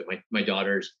contribute to it. My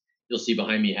daughters, you'll see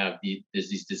behind me, there's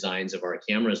these designs of our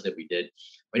cameras that we did.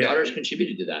 My daughters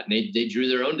contributed to that, and they drew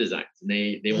their own designs, and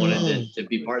they wanted to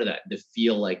be part of that, and to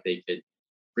feel like they could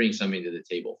bring something to the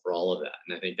table for all of that.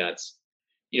 And I think that's,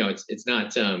 it's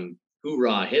not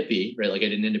hoorah hippie, right? Like, I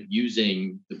didn't end up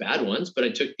using the bad ones, but I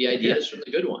took the ideas from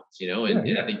the good ones,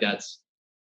 and I think that's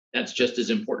just as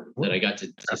important, that I got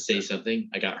to say something.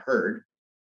 I got heard.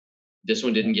 This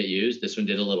one didn't get used. This one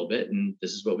did a little bit, and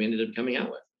this is what we ended up coming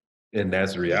out with. And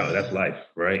that's the reality. That's life,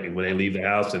 right? And when they leave the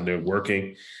house and they're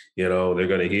working, they're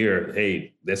going to hear,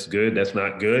 hey, that's good. That's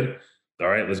not good. All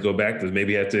right, let's go back.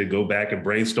 Maybe have to go back and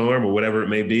brainstorm or whatever it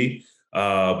may be.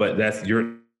 But that's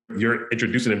you're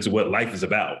introducing them to what life is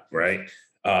about, right?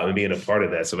 And being a part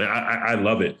of that. So, man, I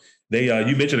love it.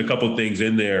 You mentioned a couple of things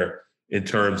in there in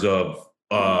terms of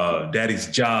daddy's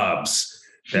jobs.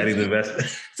 Daddy's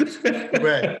investment.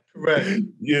 Right. Go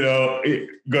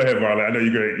ahead, Marlon. I know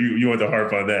you want to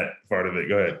harp on that part of it.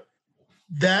 Go ahead.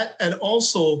 That, and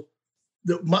also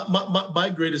my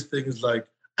greatest thing is, like,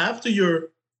 after we're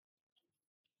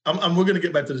going to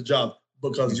get back to the job,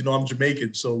 because, I'm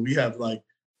Jamaican. So we have like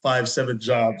 5-7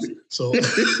 jobs. So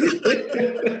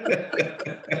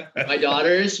my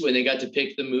daughters, when they got to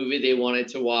pick the movie they wanted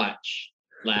to watch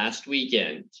last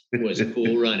weekend, was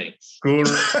Cool Runnings. Cool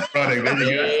Runnings.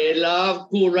 They love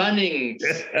Cool Runnings.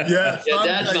 Yeah. Your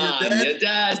dad's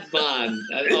man.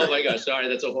 Oh my gosh, sorry,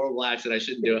 that's a horrible accent. I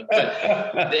shouldn't do it.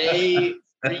 But they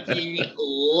freaking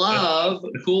love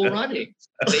Cool Runnings.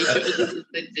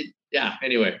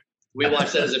 Anyway, we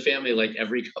watch that as a family like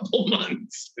every couple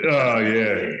months. Oh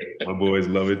yeah, my boys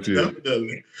love it too.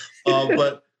 Definitely.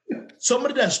 But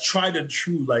somebody that's tried and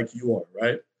true like you are,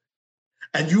 right?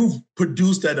 And you've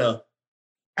produced at the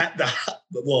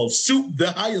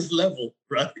highest level,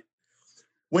 right?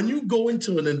 When you go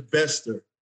into an investor,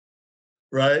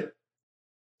 right?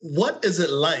 What is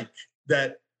it like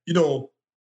that, Mr.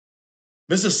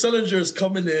 Selinger is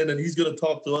coming in and he's going to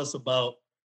talk to us about,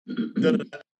 and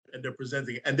they're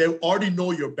presenting, and they already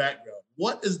know your background.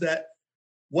 What is that?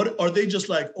 What are they just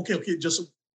like, okay,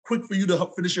 just quick for you to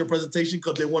finish your presentation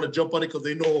because they want to jump on it because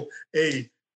they know, hey,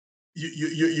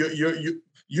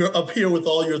 you're up here with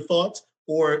all your thoughts,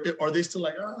 or are they still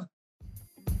like,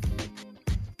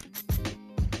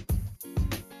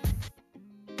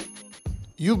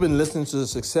 You've been listening to the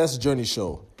Success Journey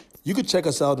Show. You can check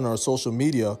us out on our social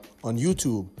media on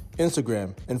YouTube,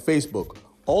 Instagram, and Facebook.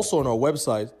 Also on our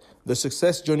website,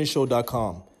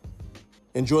 thesuccessjourneyshow.com.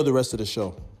 Enjoy the rest of the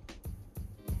show.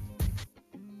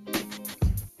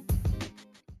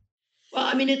 Well,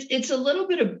 I mean, it's a little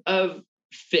bit of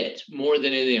fit more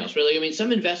than anything else, really. I mean,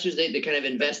 some investors, they kind of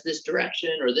invest this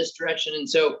direction or this direction. And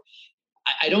so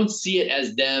I don't see it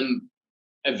as them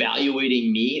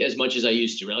evaluating me as much as I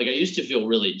used to. Right? Like, I used to feel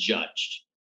really judged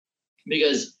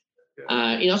because,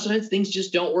 sometimes things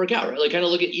just don't work out. Right? Like, kind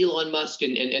of look at Elon Musk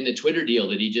and the Twitter deal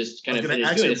that he just kind of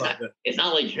finished doing. It's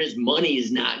not like his money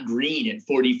is not green at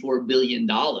 $44 billion,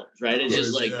 right? It's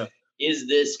just like, is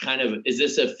this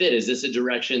a fit? Is this a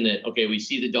direction that, okay, we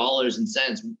see the dollars and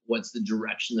cents. What's the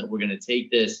direction that we're going to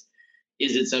take this?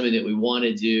 Is it something that we want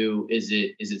to do? Is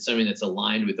it something that's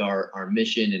aligned with our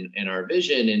mission and our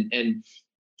vision?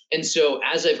 And so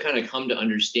as I've kind of come to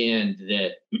understand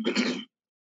that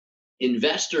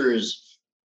investors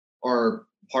are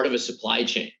part of a supply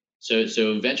chain.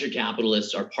 So venture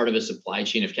capitalists are part of a supply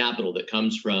chain of capital that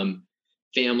comes from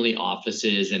family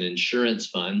offices and insurance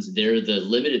funds. They're the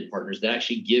limited partners that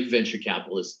actually give venture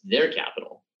capitalists their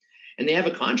capital. And they have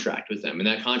a contract with them. And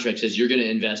that contract says you're going to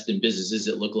invest in businesses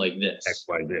that look like this. X,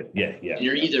 Y, Z. Yeah. And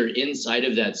you're either inside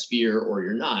of that sphere or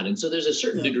you're not. And so there's a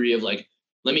certain degree of like,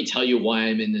 let me tell you why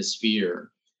I'm in this sphere.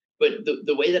 But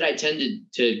the way that I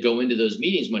tended to go into those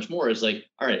meetings much more is like,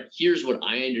 all right, here's what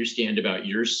I understand about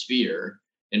your sphere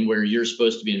and where you're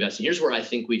supposed to be investing. Here's where I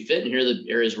think we fit, and here are the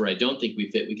areas where I don't think we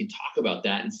fit. We can talk about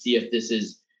that and see if this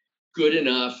is good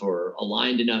enough or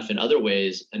aligned enough in other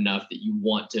ways enough that you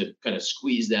want to kind of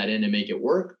squeeze that in and make it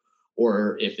work.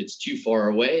 Or if it's too far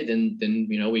away, then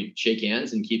we shake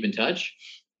hands and keep in touch.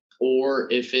 Or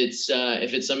if it's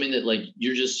something that like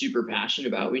you're just super passionate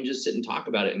about, we can just sit and talk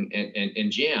about it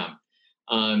and jam.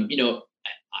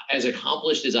 As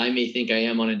accomplished as I may think I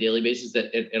am on a daily basis,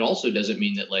 that it also doesn't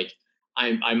mean that like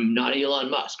I'm not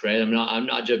Elon Musk, right? I'm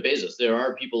not Jeff Bezos. There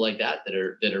are people like that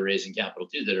are raising capital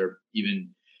too, that are even,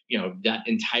 that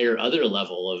entire other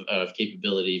level of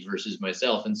capability versus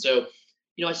myself. And so,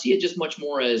 I see it just much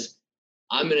more as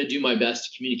I'm going to do my best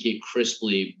to communicate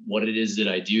crisply what it is that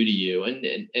I do to you. And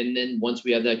then once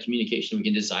we have that communication, we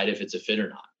can decide if it's a fit or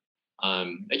not.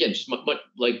 Again, just much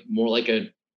like more like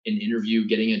an interview,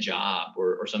 getting a job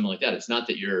or something like that. It's not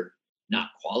that you're not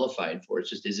qualified for it.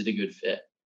 It's just, is it a good fit?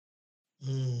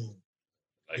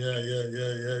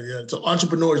 Yeah. So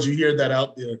entrepreneurs, you hear that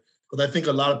out there. Because I think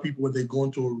a lot of people, when they go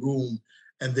into a room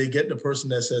and they get the person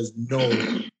that says no,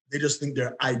 they just think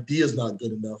their idea is not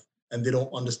good enough. And they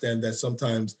don't understand that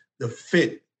sometimes the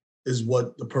fit is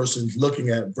what the person's looking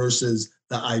at versus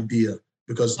the idea.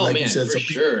 Because you said, for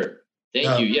sure.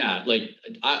 Thank you. Yeah. Like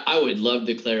I would love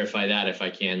to clarify that if I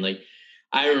can. Like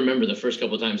I remember the first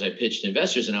couple of times I pitched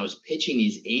investors, and I was pitching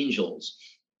these angels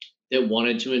that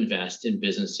wanted to invest in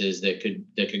businesses that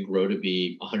could grow to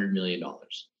be $100 million.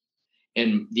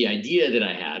 And the idea that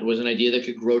I had was an idea that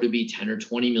could grow to be $10 or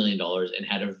 $20 million and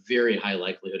had a very high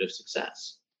likelihood of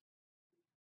success.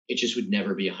 It just would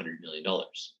never be $100 million.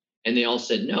 And they all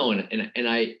said no. And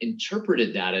I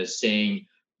interpreted that as saying,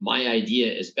 my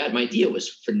idea is bad. My idea was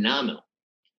phenomenal.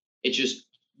 It just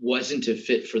wasn't a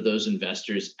fit for those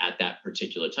investors at that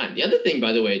particular time. The other thing,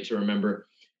 by the way, to remember,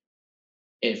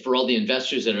 for all the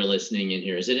investors that are listening in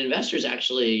here, is that investors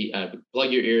actually,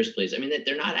 plug your ears, please. I mean,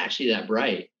 they're not actually that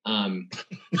bright. I'm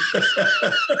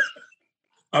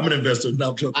an investor. No,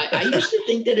 I'm joking. I used to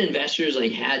think that investors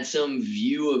like had some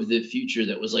view of the future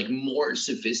that was like more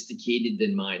sophisticated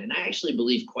than mine. And I actually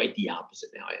believe quite the opposite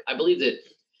now. I believe that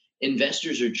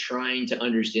investors are trying to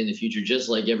understand the future just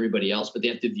like everybody else, but they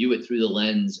have to view it through the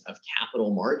lens of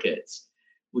capital markets,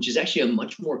 which is actually a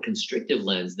much more constrictive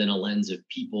lens than a lens of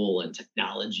people and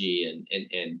technology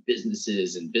and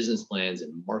businesses and business plans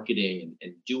and marketing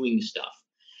and doing stuff.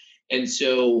 And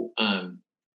so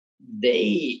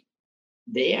they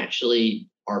actually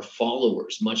are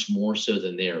followers much more so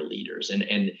than they are leaders.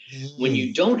 And when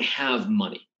you don't have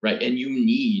money, right, and you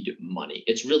need money,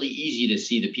 it's really easy to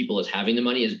see the people as having the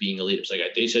money as being a leader. It's like,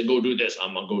 they said, go do this,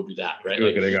 I'm gonna go do that, right?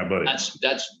 Like, they got money. That's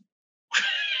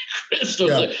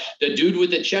the dude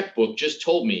with the checkbook just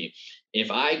told me,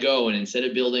 if I go and instead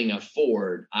of building a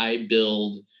Ford, I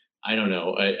build,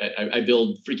 I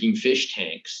build freaking fish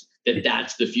tanks,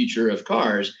 that's the future of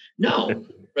cars. No,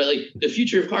 right? Like the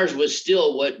future of cars was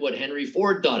still what Henry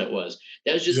Ford thought it was.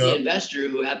 That was just the investor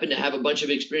who happened to have a bunch of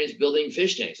experience building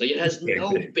fish tanks. Like it has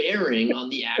no bearing on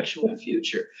the actual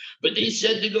future. But they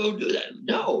said to go do that.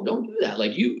 No, don't do that.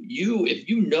 Like you, if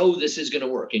you know this is going to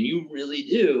work and you really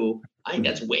do, I think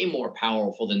that's way more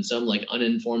powerful than some like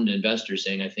uninformed investor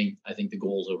saying, I think the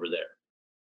goal's over there.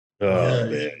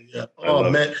 Yeah. Oh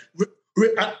man.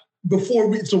 Before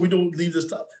we don't leave this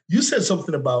stuff, you said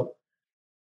something about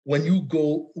when you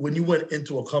went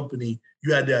into a company,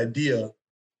 you had the idea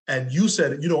and you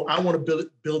said, I want to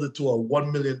build it to a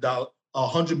 $1 million,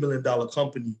 $100 million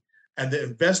company. And the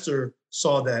investor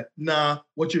saw that,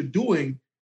 what you're doing,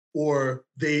 or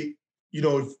they,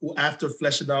 after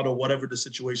fleshing out or whatever the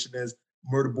situation is,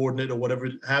 murderboarding it or whatever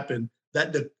happened,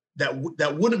 that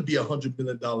wouldn't be $100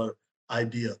 million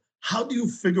idea. How do you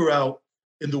figure out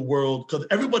in the world, because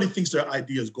everybody thinks their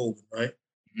idea is golden, right?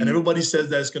 And everybody says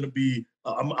that it's going to be,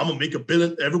 I'm gonna make $1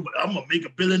 billion. I'm gonna make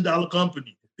 $1 billion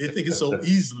company. They think it's so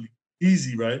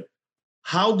easy, right?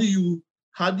 how do you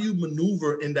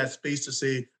maneuver in that space to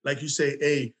say, like you say,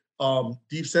 hey,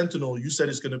 Deep Sentinel, you said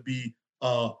it's going to be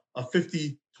a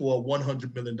 50 to a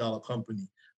 $100 million company.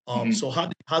 So how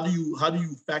do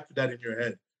you factor that in your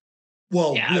head?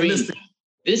 Well, yeah, realistic. I mean,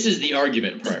 this is the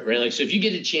argument part, right? Like, so if you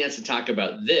get a chance to talk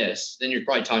about this, then you're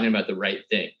probably talking about the right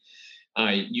thing.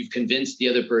 You've convinced the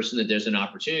other person that there's an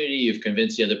opportunity. You've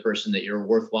convinced the other person that you're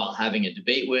worthwhile having a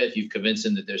debate with. You've convinced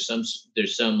them that there's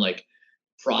some like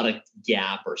product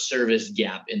gap or service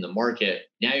gap in the market.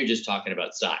 Now you're just talking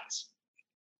about size,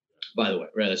 by the way,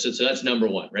 right? So that's number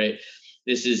one, right?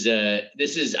 This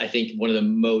is, I think, one of the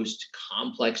most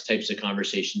complex types of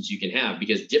conversations you can have,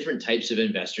 because different types of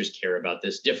investors care about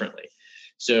this differently.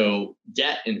 So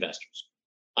debt investors,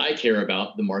 I care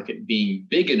about the market being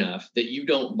big enough that you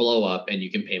don't blow up and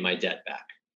you can pay my debt back.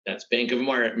 That's Bank of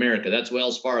America. That's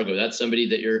Wells Fargo. That's somebody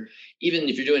that even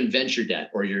if you're doing venture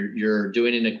debt or you're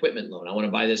doing an equipment loan, I want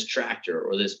to buy this tractor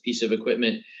or this piece of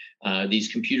equipment,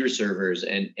 these computer servers,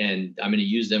 and I'm going to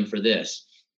use them for this.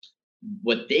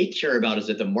 What they care about is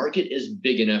that the market is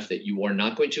big enough that you are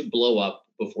not going to blow up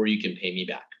before you can pay me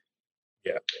back.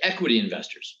 Yeah. Equity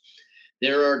investors.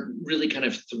 There are really kind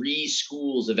of three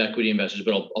schools of equity investors,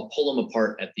 but I'll pull them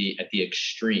apart at the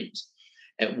extremes.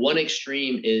 At one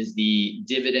extreme is the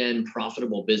dividend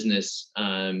profitable business,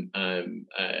 where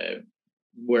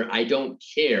I don't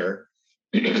care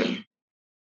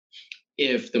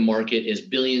if the market is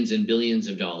billions and billions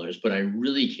of dollars, but I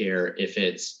really care if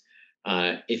it's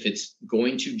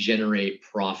going to generate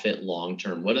profit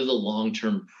long-term. What are the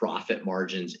long-term profit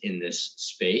margins in this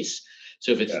space?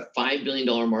 So if it's a $5 billion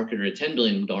market or a $10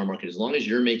 billion market, as long as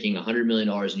you're making $100 million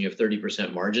and you have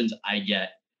 30% margins, I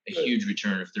get a huge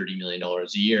return of $30 million a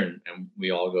year. And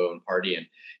we all go and party and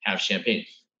have champagne.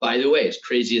 By the way, as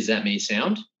crazy as that may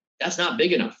sound, that's not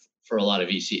big enough for a lot of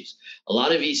VCs. A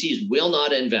lot of VCs will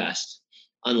not invest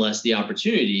unless the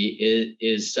opportunity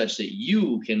is such that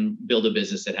you can build a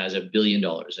business that has $1 billion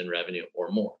in revenue or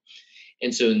more.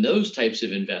 And so in those types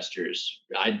of investors,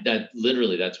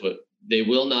 that's what they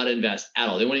will not invest at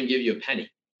all. They won't even give you a penny.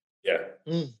 Yeah.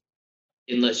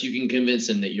 Unless you can convince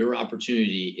them that your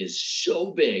opportunity is so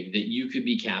big that you could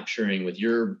be capturing with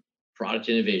your product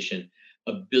innovation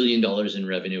 $1 billion in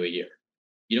revenue a year.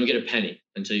 You don't get a penny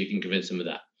until you can convince them of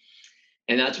that.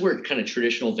 And that's where kind of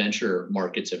traditional venture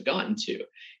markets have gotten to.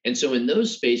 And so in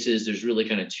those spaces, there's really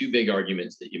kind of two big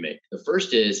arguments that you make. The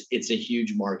first is it's a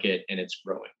huge market and it's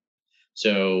growing.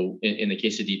 So in the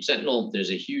case of Deep Sentinel,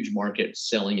 there's a huge market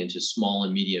selling into small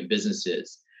and medium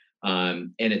businesses.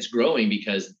 And it's growing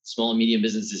because small and medium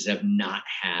businesses have not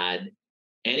had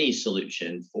any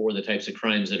solution for the types of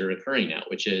crimes that are occurring now,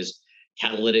 which is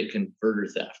catalytic converter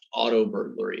theft, auto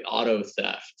burglary, auto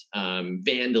theft,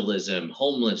 vandalism,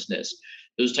 homelessness.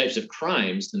 Those types of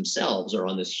crimes themselves are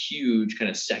on this huge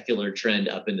kind of secular trend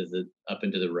up into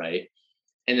the right.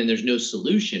 And then there's no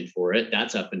solution for it.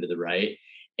 That's up into the right.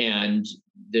 And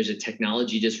there's a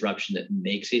technology disruption that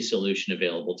makes a solution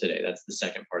available today. That's the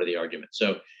second part of the argument.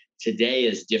 So today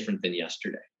is different than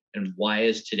yesterday. And why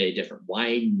is today different?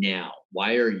 Why now?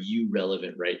 Why are you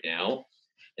relevant right now?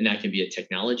 And that can be a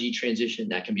technology transition.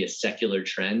 That can be a secular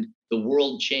trend. The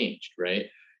world changed, right?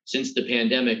 Since the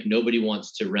pandemic, nobody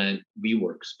wants to rent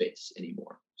WeWork space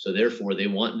anymore. So therefore, they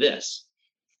want this.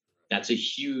 That's a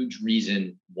huge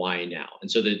reason why now.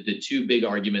 And so the two big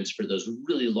arguments for those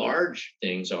really large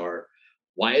things are,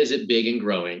 why is it big and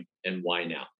growing, and why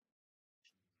now?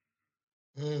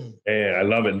 Man, I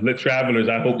love it. Travelers,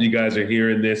 I hope you guys are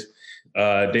hearing this.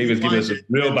 David's giving us a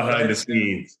real behind the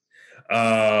scenes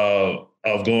of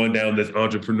going down this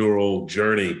entrepreneurial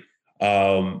journey,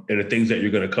 and the things that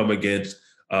you're going to come against,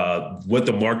 what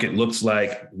the market looks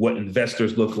like, what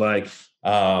investors look like,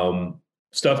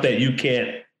 stuff that you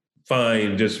can't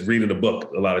find just reading a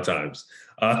book a lot of times.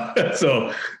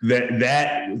 So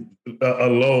that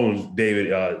alone,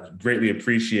 David, greatly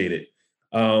appreciate it.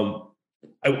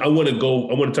 I want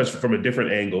to touch from a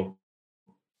different angle,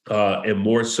 and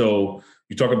more so,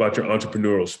 you talk about your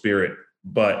entrepreneurial spirit,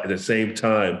 but at the same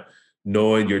time,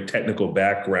 knowing your technical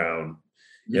background,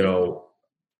 you know,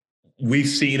 we've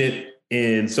seen it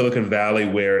in Silicon Valley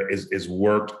where it's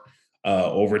worked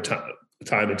over time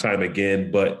and time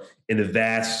again, but in the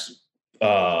vast,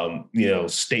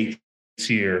 states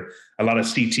here, a lot of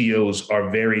CTOs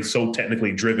are so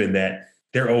technically driven that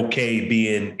they're okay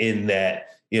being in that,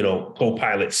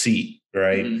 co-pilot seat,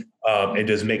 right? Mm-hmm. And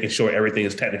just making sure everything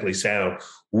is technically sound.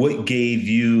 When did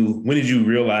you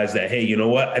realize that, hey, you know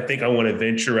what? I think I want to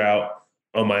venture out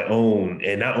on my own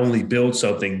and not only build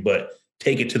something, but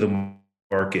take it to the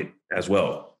market as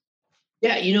well?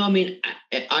 Yeah,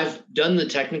 I've done the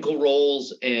technical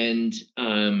roles, and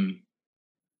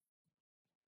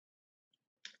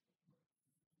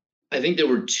I think there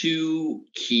were two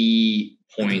key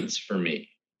points for me.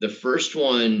 The first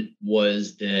one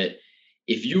was that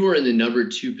if you were in the number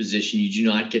 2 position, you do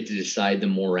not get to decide the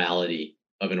morality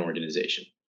of an organization.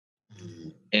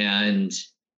 And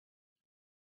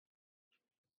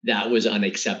that was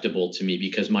unacceptable to me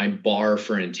because my bar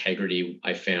for integrity,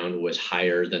 I found, was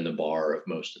higher than the bar of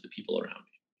most of the people around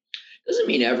me. Doesn't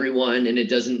mean everyone, and it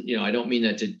doesn't, I don't mean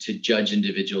that to judge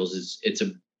individuals. It's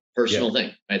a personal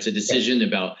thing. It's a decision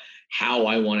about how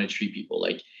I want to treat people.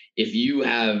 Like if you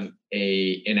have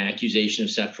an accusation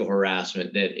of sexual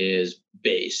harassment that is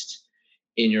based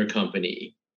in your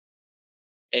company,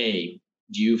 A,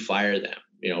 do you fire them?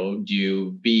 Do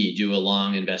you do a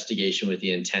long investigation with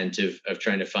the intent of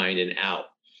trying to find an out?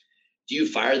 Do you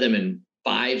fire them in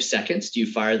 5 seconds? Do you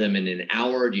fire them in an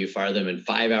hour? Do you fire them in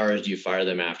 5 hours? Do you fire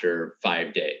them after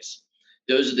 5 days?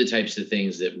 Those are the types of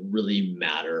things that really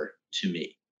matter to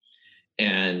me.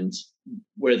 And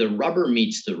where the rubber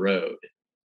meets the road,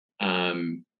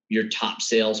 your top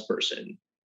salesperson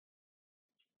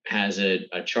has a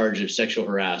charge of sexual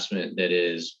harassment that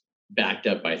is backed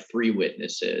up by 3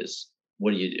 witnesses.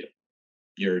 What do?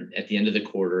 You're at the end of the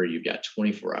quarter, you've got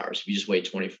 24 hours. If you just wait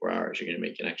 24 hours, you're going to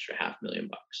make an extra $500,000.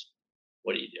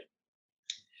 What do?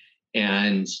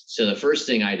 And so the first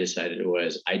thing I decided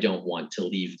was I don't want to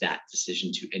leave that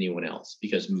decision to anyone else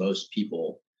because most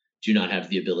people do not have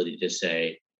the ability to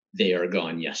say they are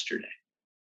gone yesterday.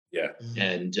 Yeah.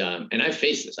 And I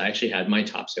faced this. I actually had my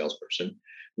top salesperson. It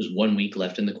was 1 week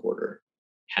left in the quarter,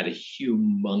 had a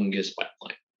humongous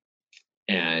pipeline,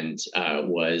 and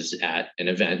was at an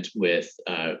event with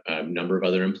a number of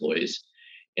other employees.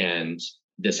 And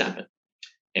this happened.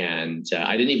 And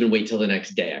I didn't even wait till the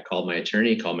next day. I called my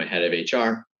attorney, called my head of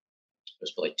HR. It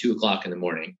was like 2:00 in the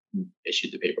morning,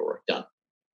 issued the paperwork, done.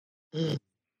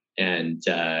 And,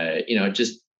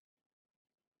 just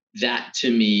that to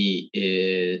me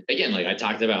is, again, like I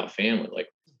talked about family, like,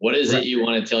 what is it you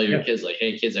want to tell your kids? Like,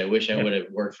 hey, kids, I wish I would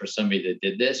have worked for somebody that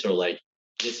did this, or like,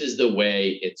 this is the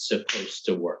way it's supposed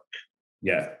to work.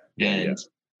 And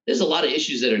there's a lot of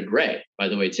issues that are gray, by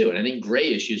the way, too. And I think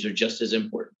gray issues are just as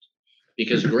important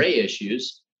because gray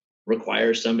issues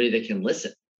require somebody that can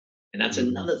listen. And that's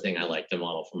another thing I like to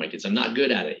model for my kids. I'm not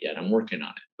good at it yet. I'm working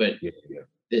on it. But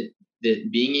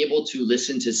that being able to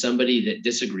listen to somebody that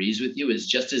disagrees with you is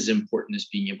just as important as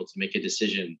being able to make a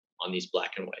decision on these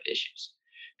black and white issues.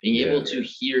 Being able to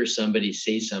hear somebody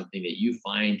say something that you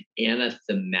find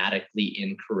anathematically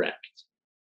incorrect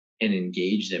and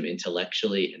engage them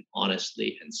intellectually and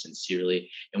honestly and sincerely.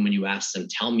 And when you ask them,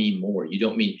 tell me more, you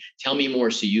don't mean tell me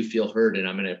more so you feel heard and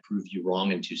I'm going to prove you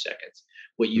wrong in 2 seconds.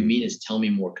 What you mean is tell me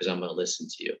more because I'm going to listen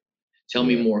to you. Tell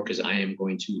me more because I am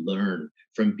going to learn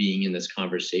from being in this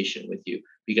conversation with you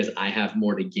because I have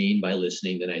more to gain by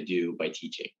listening than I do by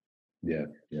teaching.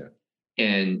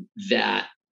 And that,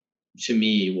 to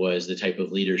me, was the type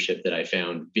of leadership that I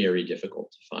found very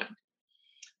difficult to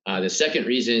find. The second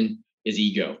reason is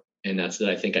ego. And that's that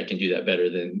I think I can do that better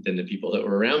than the people that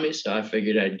were around me. So I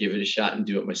figured I'd give it a shot and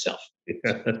do it myself.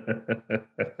 I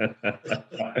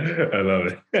love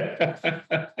it.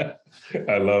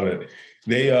 I love it.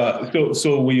 They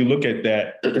so when you look at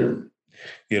that,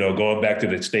 going back to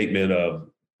the statement of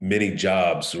many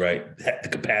jobs, right? The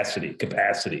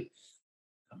capacity.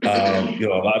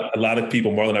 A lot of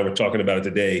people, Marlon and I were talking about it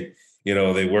today.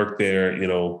 They work there,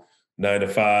 9 to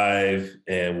 5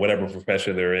 and whatever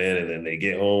profession they're in. And then they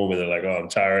get home and they're like, oh, I'm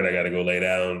tired. I got to go lay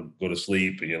down, go to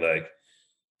sleep. And you're like,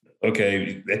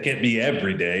 okay, that can't be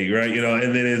every day, right?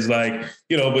 And then it's like,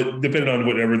 but depending on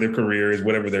whatever their career is,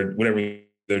 whatever they're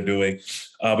doing.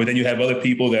 But then you have other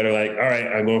people that are like, all right,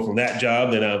 I'm going from that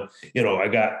job. Then I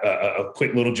got a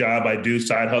quick little job I do,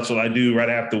 side hustle I do right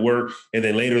after work. And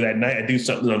then later that night I do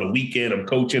something on the weekend. I'm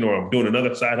coaching or I'm doing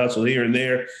another side hustle here and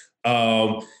there.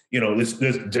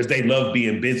 They love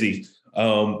being busy.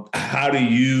 How do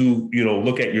you,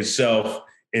 look at yourself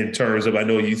in terms of, I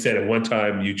know you said at one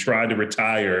time you tried to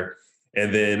retire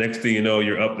and then next thing you know,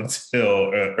 you're up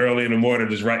until early in the morning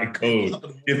just writing code.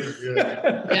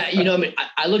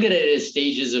 I look at it as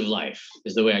stages of life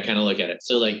is the way I kind of look at it.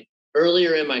 So like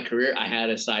earlier in my career, I had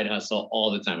a side hustle all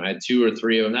the time. I had 2 or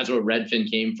 3 of them. That's where Redfin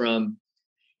came from.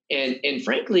 And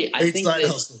frankly, I think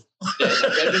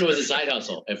Redfin was a side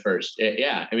hustle at first.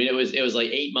 Yeah. I mean, it was like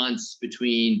 8 months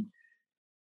between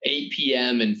 8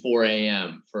 p.m. and 4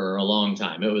 a.m. for a long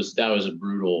time. That was a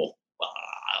brutal,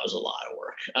 that was a lot of work.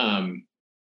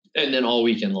 And then all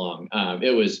weekend long,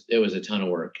 it was a ton of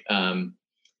work. And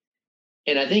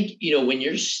I think, when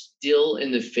you're still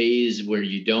in the phase where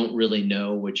you don't really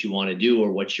know what you want to do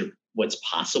or what's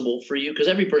possible for you, because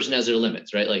every person has their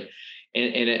limits, right? Like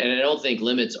And I don't think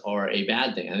limits are a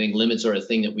bad thing. I think limits are a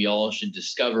thing that we all should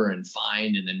discover and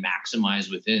find and then maximize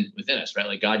within us, right?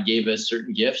 Like God gave us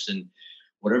certain gifts, and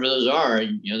whatever those are, there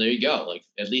you go. Like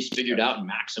at least figure it out and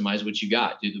maximize what you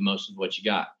got. Do the most of what you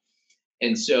got.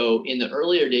 And so in the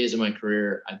earlier days of my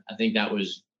career, I think that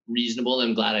was reasonable. And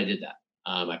I'm glad I did that.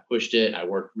 I pushed it. I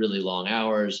worked really long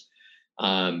hours.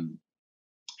 And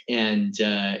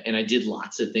I did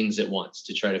lots of things at once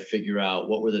to try to figure out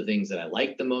what were the things that I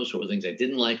liked the most, what were the things I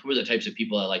didn't like, who were the types of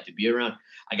people I like to be around.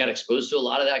 I got exposed to a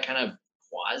lot of that kind of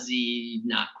quasi,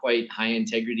 not quite high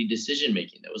integrity decision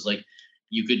making. That was like,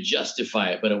 you could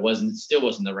justify it, but still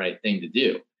wasn't the right thing to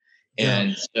do. Yeah.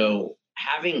 And so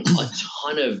having a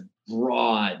ton of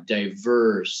broad,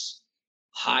 diverse,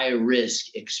 high risk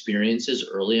experiences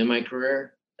early in my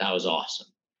career, that was awesome.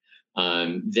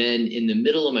 Then in the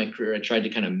middle of my career, I tried to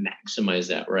kind of maximize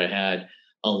that, where I had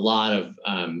a lot of,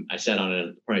 I sat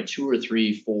on probably 2 or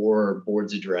 3, 4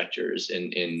 boards of directors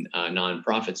in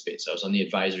nonprofit space. I was on the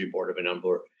advisory board of a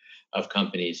number of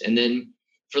companies. And then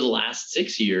for the last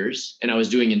 6 years, and I was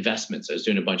doing investments. I was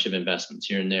doing a bunch of investments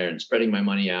here and there and spreading my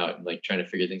money out and like trying to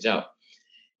figure things out.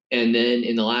 And then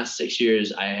in the last 6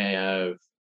 years, I have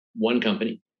one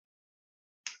company.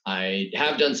 I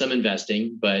have done some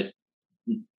investing, but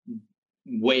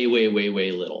way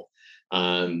little.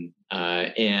 And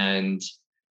I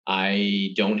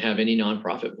don't have any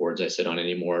nonprofit boards I sit on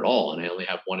anymore at all. And I only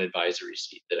have one advisory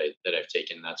seat that I've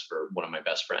taken. That's for one of my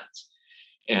best friends.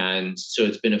 And so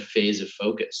it's been a phase of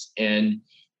focus. And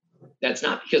that's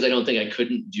not because I don't think I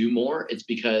couldn't do more. It's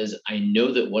because I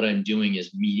know that what I'm doing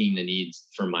is meeting the needs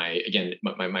for my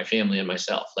family and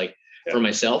myself. Like for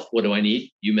myself, what do I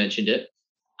need? You mentioned it.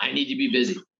 I need to be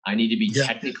busy. I need to be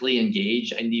technically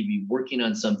engaged. I need to be working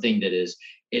on something that is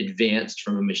advanced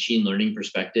from a machine learning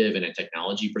perspective and a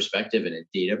technology perspective and a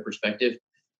data perspective.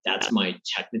 That's my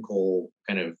technical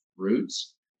kind of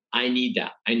roots. I need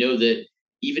that. I know that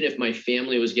even if my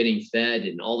family was getting fed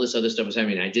and all this other stuff was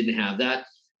happening, and I didn't have that,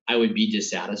 I would be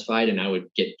dissatisfied and I would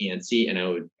get antsy and I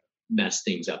would mess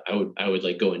things up. I would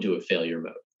like go into a failure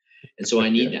mode. And so I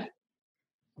need that.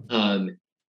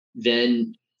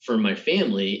 Then for my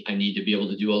family, I need to be able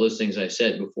to do all those things I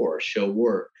said before: show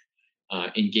work,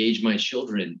 engage my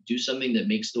children, do something that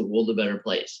makes the world a better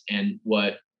place. And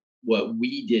what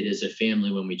we did as a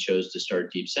family when we chose to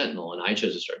start Deep Sentinel, and I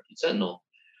chose to start Deep Sentinel,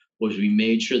 was we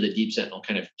made sure that Deep Sentinel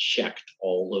kind of checked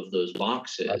all of those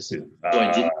boxes. So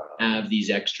I didn't have these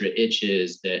extra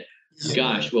itches that,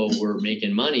 gosh, well, we're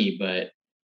making money, but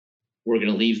we're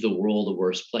going to leave the world a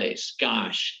worse place.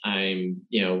 Gosh, I'm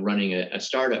running a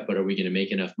startup, but are we going to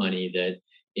make enough money that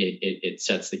it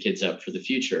sets the kids up for the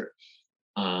future?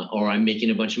 Or I'm making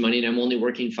a bunch of money and I'm only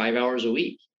working 5 hours a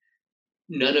week.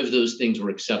 None of those things were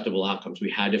acceptable outcomes. We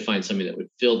had to find something that would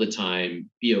fill the time,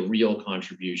 be a real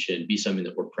contribution, be something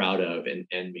that we're proud of, and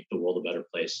make the world a better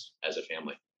place as a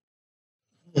family.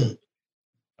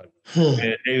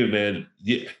 Man, David, man,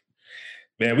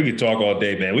 man, we could talk all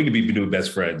day, man. We could be new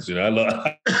best friends.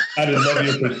 I just love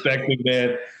your perspective,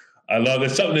 man. I love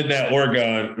there's something in that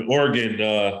Oregon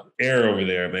air over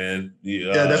there, man.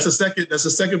 That's the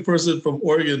second person from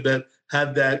Oregon that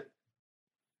had that.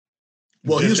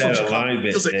 Well, he was from Chicago.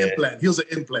 He was an implant. He was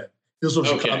from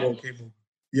Chicago and came over.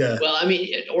 Yeah. Well, I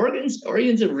mean, Oregon's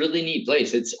a really neat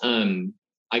place. It's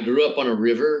I grew up on a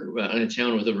river, in a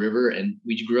town with a river, and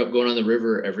we grew up going on the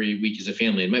river every week as a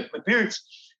family. And my parents,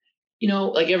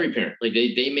 like every parent, like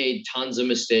they made tons of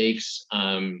mistakes.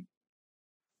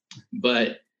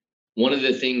 But one of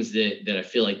the things that I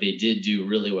feel like they did do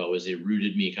really well was they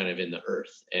rooted me kind of in the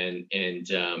earth. And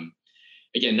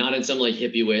again, not in some like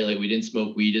hippie way, like we didn't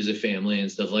smoke weed as a family and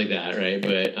stuff like that, right?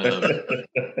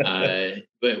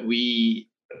 But we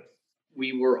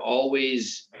were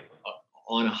always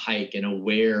on a hike and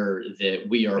aware that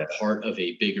we are part of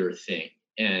a bigger thing.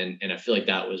 And I feel like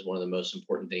that was one of the most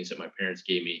important things that my parents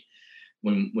gave me.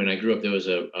 When I grew up, there was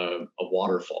a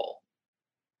waterfall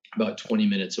about 20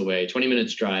 minutes away, 20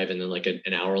 minutes drive, and then like an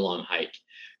hour-long hike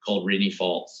called Rainy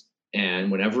Falls.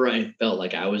 And whenever I felt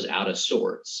like I was out of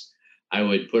sorts, I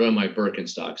would put on my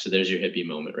Birkenstocks. So there's your hippie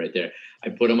moment right there. I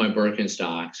put on my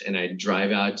Birkenstocks and I'd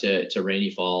drive out to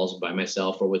Rainy Falls by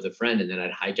myself or with a friend. And then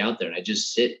I'd hike out there and I'd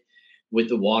just sit with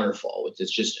the waterfall with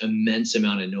this just immense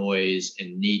amount of noise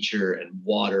and nature and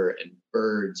water and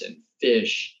birds and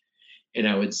fish. And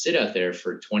I would sit out there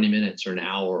for 20 minutes or an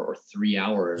hour or 3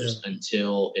 hours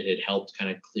until it had helped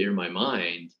kind of clear my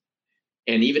mind.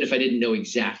 And even if I didn't know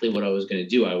exactly what I was going to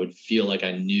do, I would feel like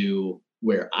I knew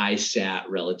where I sat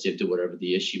relative to whatever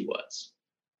the issue was.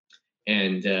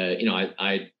 And,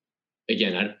 I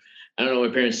I don't know what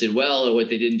my parents did well or what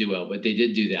they didn't do well, but they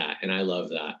did do that. And I love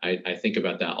that. I think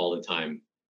about that all the time.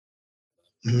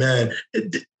 Man,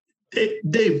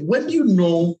 Dave, when do you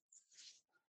know?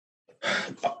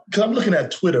 Because I'm looking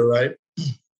at Twitter, right?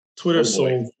 Twitter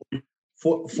sold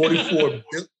 44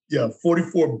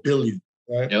 billion,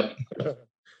 right? Yep.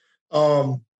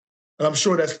 And I'm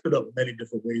sure that's split up many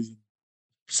different ways.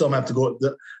 Some have to go.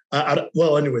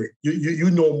 Well, anyway,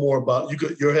 you know more about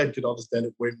your head can understand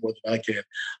it way more than I can.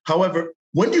 However,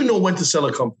 when do you know when to sell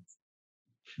a company?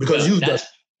 Because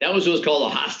that was what's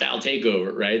called a hostile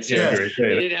takeover, right? So they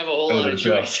didn't have a whole lot of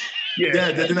choice. They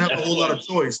didn't have a whole lot of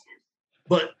choice.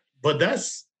 But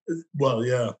that's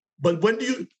yeah. But when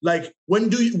did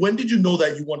you know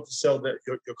that you wanted to sell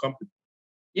your company?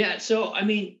 Yeah, so I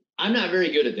mean, I'm not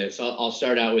very good at this. I'll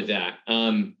start out with that.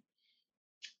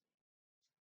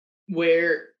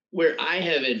 Where I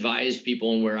have advised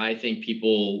people and where I think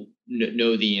people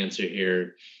know the answer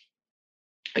here,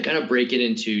 I kind of break it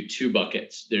into two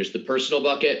buckets. There's the personal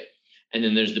bucket, and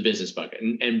then there's the business bucket,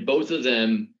 and both of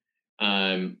them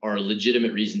are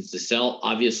legitimate reasons to sell.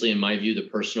 Obviously, in my view, the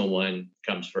personal one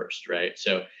comes first, right?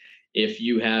 So if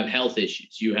you have health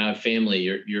issues, you have family,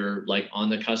 you're like on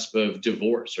the cusp of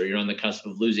divorce, or you're on the cusp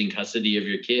of losing custody of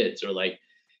your kids, or like,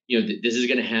 this is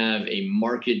going to have a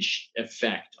marked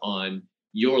effect on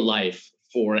your life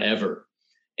forever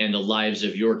and the lives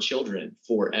of your children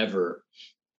forever,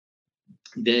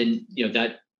 then,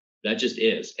 that just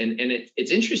is. And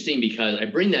it's interesting because I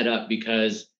bring that up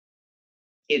because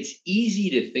it's easy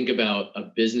to think about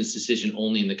a business decision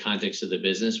only in the context of the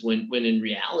business when in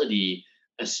reality,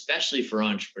 especially for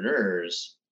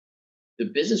entrepreneurs, the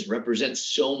business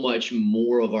represents so much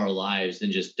more of our lives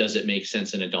than just, does it make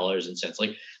sense in a dollars and cents?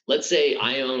 Like, let's say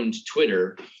I owned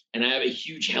Twitter and I have a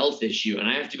huge health issue and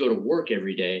I have to go to work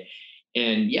every day.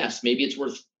 And yes, maybe it's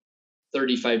worth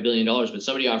 $35 billion, but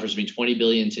somebody offers me 20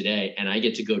 billion today and I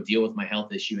get to go deal with my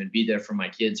health issue and be there for my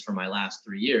kids for my last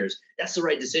 3 years. That's the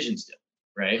right decision still,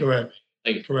 right? Correct.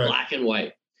 Like Correct. Black and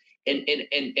white.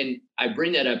 And I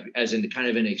bring that up as in kind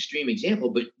of an extreme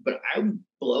example, but I'm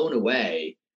blown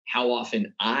away how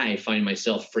often I find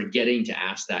myself forgetting to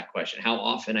ask that question, how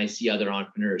often I see other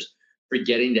entrepreneurs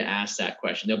forgetting to ask that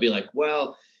question. They'll be like,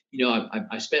 well,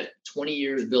 I spent 20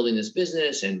 years building this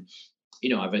business, and, I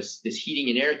have this heating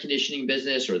and air conditioning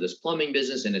business or this plumbing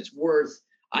business, and I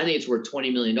think it's worth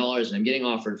 $20 million, and I'm getting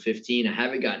offered 15. I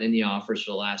haven't gotten any offers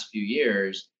for the last few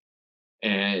years.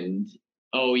 And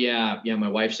oh yeah, my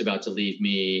wife's about to leave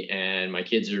me and my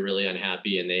kids are really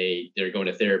unhappy and they're going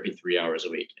to therapy 3 hours a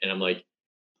week. And I'm like,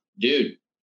 dude,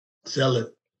 sell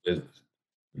it.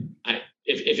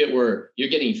 If it were, you're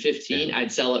getting 15,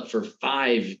 I'd sell it for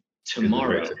 5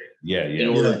 tomorrow. In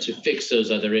order to fix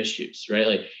those other issues, right?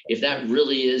 Like if that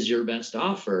really is your best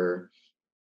offer,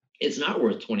 it's not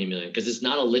worth 20 million because it's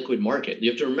not a liquid market. You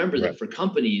have to remember that for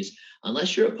companies,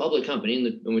 unless you're a public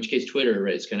company, in which case Twitter,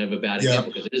 right, is kind of a bad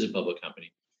example because it is a public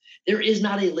company. There is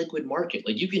not a liquid market.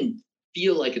 Like you can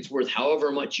feel like it's worth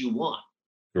however much you want.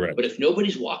 Correct. But if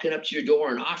nobody's walking up to your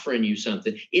door and offering you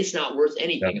something, it's not worth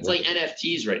anything. It's like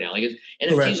NFTs right now. Like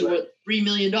NFTs are worth $3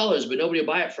 million, but nobody will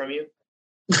buy it from you.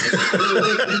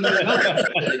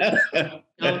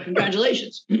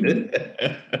 Congratulations.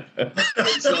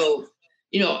 So,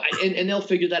 and they'll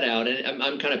figure that out. And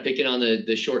I'm kind of picking on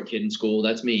the short kid in school.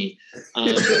 That's me.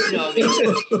 NFTs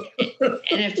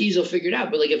will figure it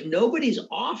out. But like, if nobody's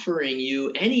offering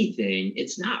you anything,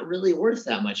 it's not really worth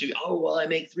that much. I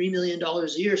make $3 million a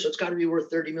year, so it's got to be worth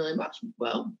 $30 million.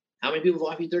 Well, how many people will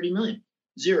offer you 30 million?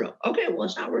 0. Okay, well,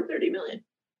 it's not worth 30 million.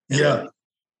 Yeah.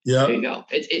 There you go.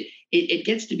 It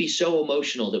gets to be so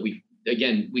emotional that we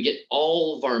get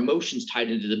all of our emotions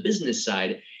tied into the business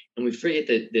side, and we forget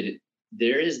that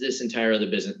there is this entire other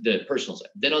business, the personal side.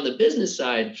 Then on the business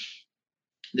side,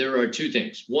 there are two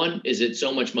things. One is it's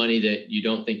so much money that you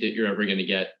don't think that you're ever going to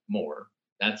get more.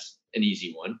 That's an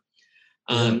easy one.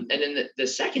 And then the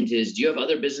second is, do you have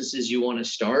other businesses you want to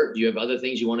start? Do you have other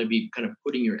things you want to be kind of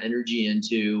putting your energy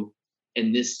into?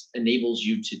 And this enables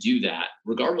you to do that,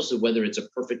 regardless of whether it's a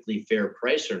perfectly fair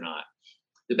price or not.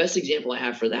 The best example I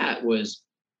have for that was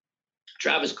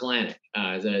Travis Kalanick,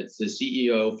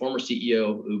 the former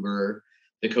CEO of Uber,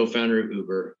 the co-founder of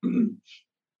Uber.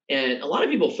 And a lot of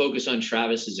people focus on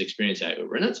Travis's experience at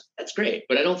Uber, and that's great,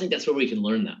 but I don't think that's where we can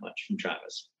learn that much from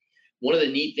Travis. One of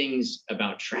the neat things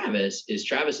about Travis is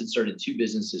Travis had started 2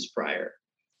 businesses prior.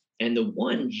 And the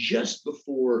one just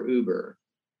before Uber,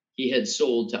 he had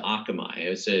sold to Akamai.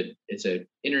 It's a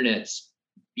internet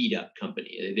speed up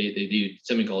company. They do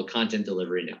something called content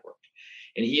delivery network.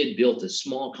 And he had built a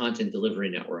small content delivery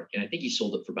network. And I think he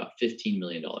sold it for about $15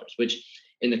 million, which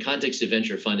in the context of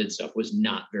venture funded stuff, was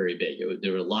not very big.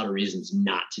 There were a lot of reasons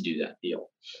not to do that deal,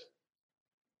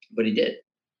 but he did.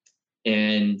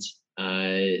 And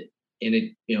it,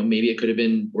 maybe it could have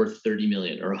been worth 30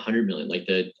 million or 100 million. Like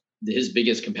his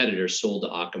biggest competitor sold to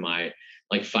Akamai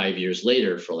like 5 years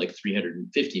later for like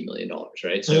 $350 million,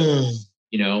 right? So,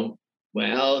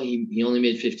 well, he only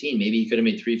made 15. Maybe he could have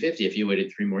made 350 if he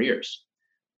waited 3 more years.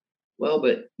 Well,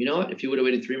 but you know what? If he would have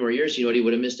waited 3 more years, you know what he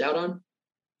would have missed out on?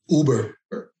 Uber.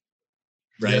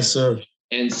 Right? Yes, sir.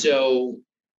 And so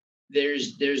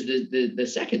there's the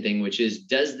second thing, which is,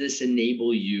 does this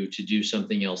enable you to do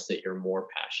something else that you're more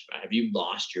passionate about? Have you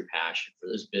lost your passion for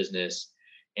this business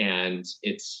and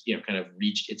it's, kind of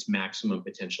reached its maximum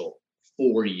potential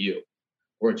for you,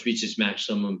 or it's reached its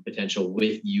maximum potential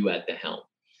with you at the helm?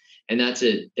 And that's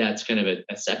kind of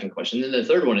a second question. And then the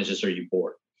third one is just, are you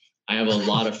bored? I have a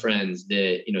lot of friends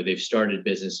that, they've started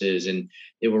businesses and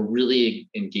they were really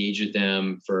engaged with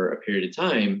them for a period of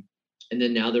time. And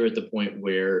then now they're at the point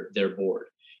where they're bored.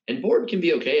 And bored can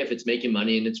be okay if it's making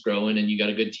money and it's growing and you got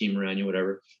a good team around you,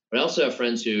 whatever. But I also have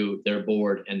friends who they're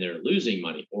bored and they're losing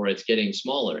money, or it's getting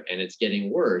smaller and it's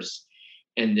getting worse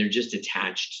and they're just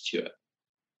attached to it.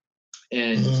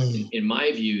 And in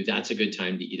my view, that's a good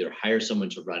time to either hire someone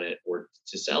to run it or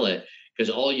to sell it, because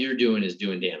all you're doing is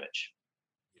doing damage.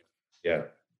 Yeah,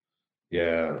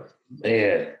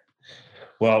 man.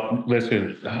 Well,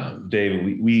 listen,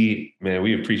 David, we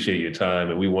appreciate your time,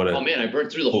 and we want to. Oh man, I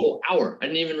burned through the whole hour. I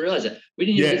didn't even realize that. We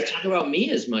didn't even talk about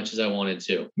me as much as I wanted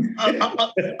to.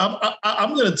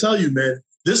 I'm going to tell you, man.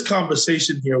 This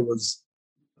conversation here was.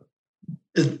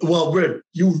 Well, Rick,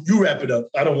 you wrap it up.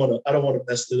 I don't want to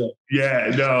mess it up.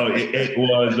 Yeah, no, it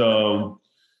was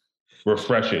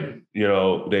refreshing,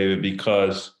 David,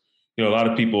 because a lot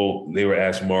of people, they were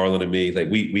asking Marlon and me, like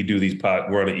we do these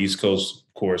we're on the East Coast,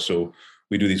 of course, so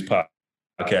we do these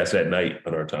podcasts at night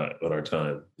on our time, and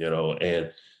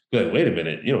we're like, wait a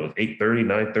minute, it's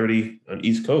 8:30, 9:30 on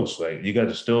East Coast, like you guys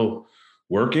are still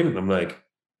working? And I'm like,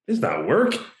 it's not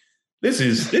work. This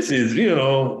is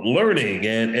learning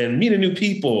and meeting new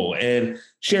people and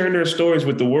sharing their stories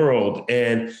with the world.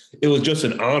 And it was just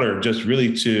an honor just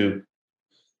really to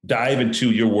dive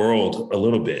into your world a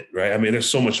little bit, right? I mean, there's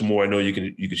so much more I know you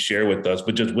can share with us,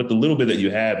 but just with the little bit that you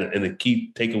have and the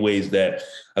key takeaways that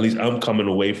at least I'm coming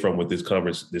away from with this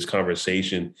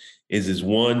conversation is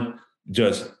one,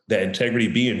 just that integrity,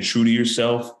 being true to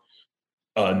yourself,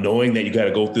 knowing that you got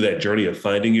to go through that journey of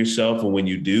finding yourself. And when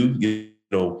you do,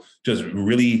 just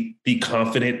really be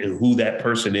confident in who that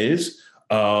person is.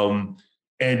 And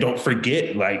don't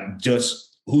forget, like,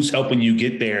 just who's helping you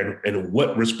get there and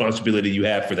what responsibility you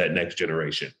have for that next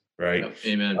generation, right? Yep.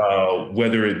 Amen.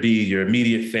 Whether it be your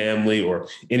immediate family or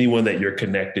anyone that you're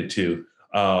connected to,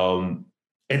 and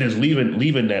just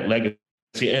leaving that legacy.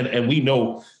 And we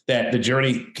know that the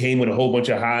journey came with a whole bunch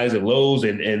of highs and lows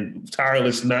and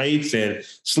tireless nights and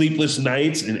sleepless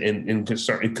nights and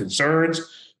concerns.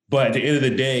 But at the end of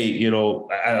the day,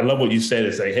 I love what you said.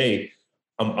 It's like, hey,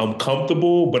 I'm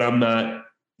comfortable, but I'm not.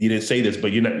 You didn't say this,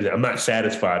 but I'm not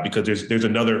satisfied because there's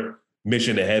another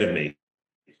mission ahead of me,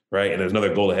 right? And there's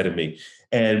another goal ahead of me.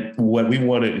 And what we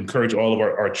want to encourage all of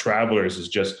our travelers is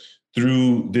just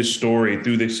through this story,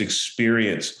 through this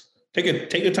experience, take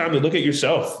the time to look at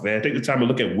yourself, man. Take the time to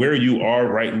look at where you are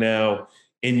right now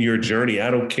in your journey.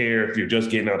 I don't care if you're just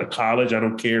getting out of college. I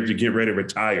don't care if you get ready to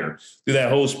retire. Through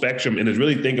that whole spectrum, and just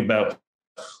really think about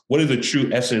what is the true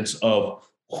essence of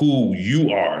who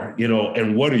you are,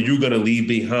 and what are you going to leave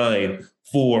behind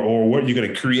or what you're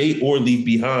going to create or leave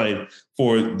behind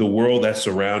for the world that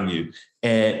surrounds you,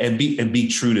 and be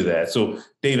true to that. So,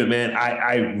 David, man,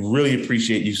 I really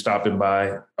appreciate you stopping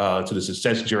by to the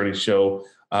Success Journey Show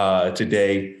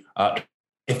today.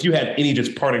 If you had any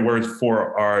just parting words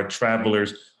for our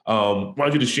travelers, why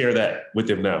don't you just share that with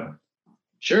them now?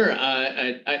 Sure.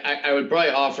 I would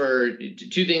probably offer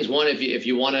 2 things. One, if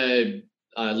you want to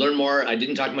learn more, I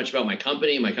didn't talk much about my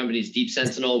company. My company is Deep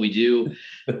Sentinel. We do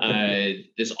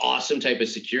this awesome type of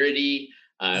security,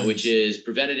 which is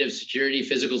preventative security,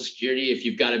 physical security. If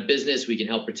you've got a business, we can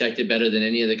help protect it better than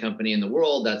any other company in the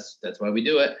world. That's why we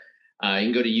do it. You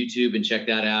can go to YouTube and check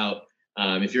that out.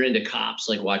 If you're into cops,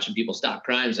 like watching people stop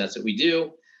crimes, that's what we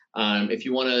do. If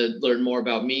you want to learn more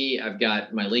about me, I've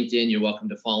got my LinkedIn. You're welcome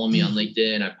to follow me on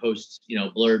LinkedIn. I post,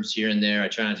 blurbs here and there. I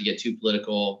try not to get too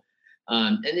political.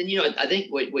 And then, I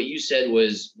think what you said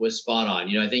was spot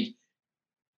on. I think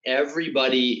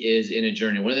everybody is in a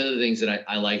journey. One of the other things that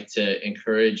I like to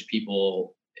encourage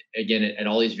people, again, at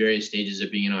all these various stages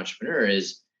of being an entrepreneur,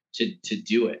 is to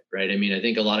do it, right? I mean, I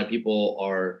think a lot of people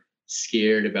are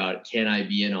scared about, can I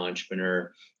be an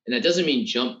entrepreneur? And that doesn't mean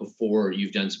jump before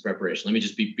you've done some preparation. Let me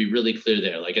just be really clear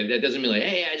there. Like, that doesn't mean like,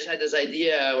 hey, I just had this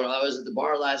idea, or I was at the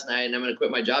bar last night and I'm going to quit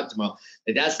my job tomorrow.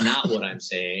 Like, that's not what I'm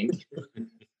saying.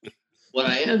 What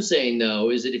I am saying,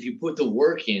 though, is that if you put the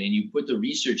work in and you put the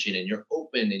research in and you're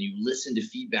open and you listen to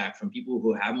feedback from people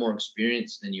who have more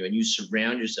experience than you, and you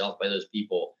surround yourself by those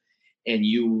people and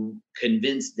you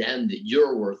convince them that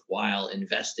you're worthwhile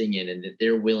investing in and that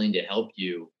they're willing to help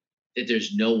you, that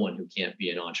there's no one who can't be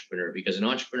an entrepreneur, because an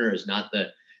entrepreneur is not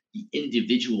the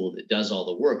individual that does all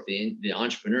the work. The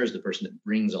entrepreneur is the person that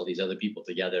brings all these other people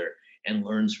together and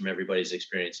learns from everybody's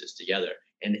experiences together.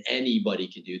 And anybody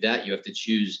can do that. You have to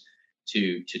choose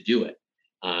to do it.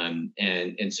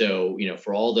 And so,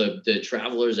 for all the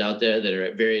travelers out there that are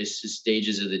at various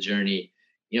stages of the journey,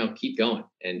 keep going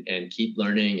and keep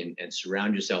learning and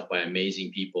surround yourself by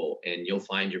amazing people, and you'll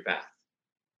find your path.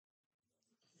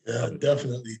 Yeah,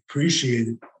 definitely. Appreciate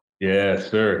it. Yeah,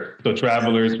 sir. So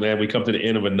travelers, man, we come to the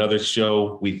end of another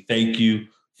show. We thank you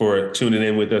for tuning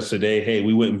in with us today. Hey,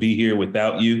 we wouldn't be here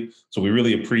without you. So we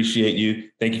really appreciate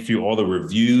you. Thank you for all the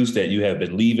reviews that you have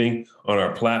been leaving on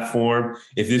our platform.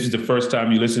 If this is the first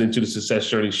time you're listening to the Success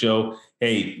Journey Show,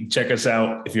 hey, check us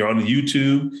out. If you're on the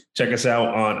YouTube, check us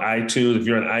out on iTunes. If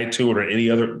you're on iTunes or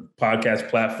any other podcast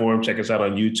platform, check us out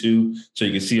on YouTube so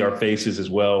you can see our faces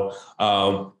as well.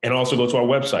 And also go to our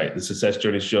website,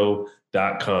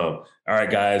 thesuccessjourneyshow.com. All right,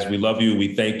 guys, we love you.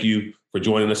 We thank you for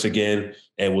joining us again.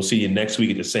 And we'll see you next week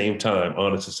at the same time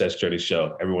on the Success Journey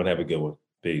Show. Everyone have a good one.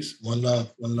 Peace. One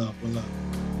love, one love, one love.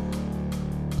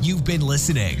 You've been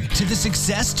listening to The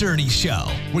Success Journey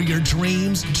Show, where your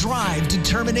dreams, drive,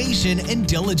 determination, and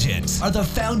diligence are the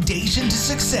foundation to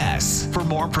success. For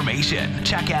more information,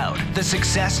 check out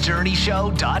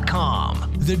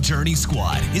thesuccessjourneyshow.com. The Journey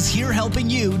Squad is here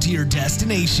helping you to your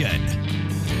destination.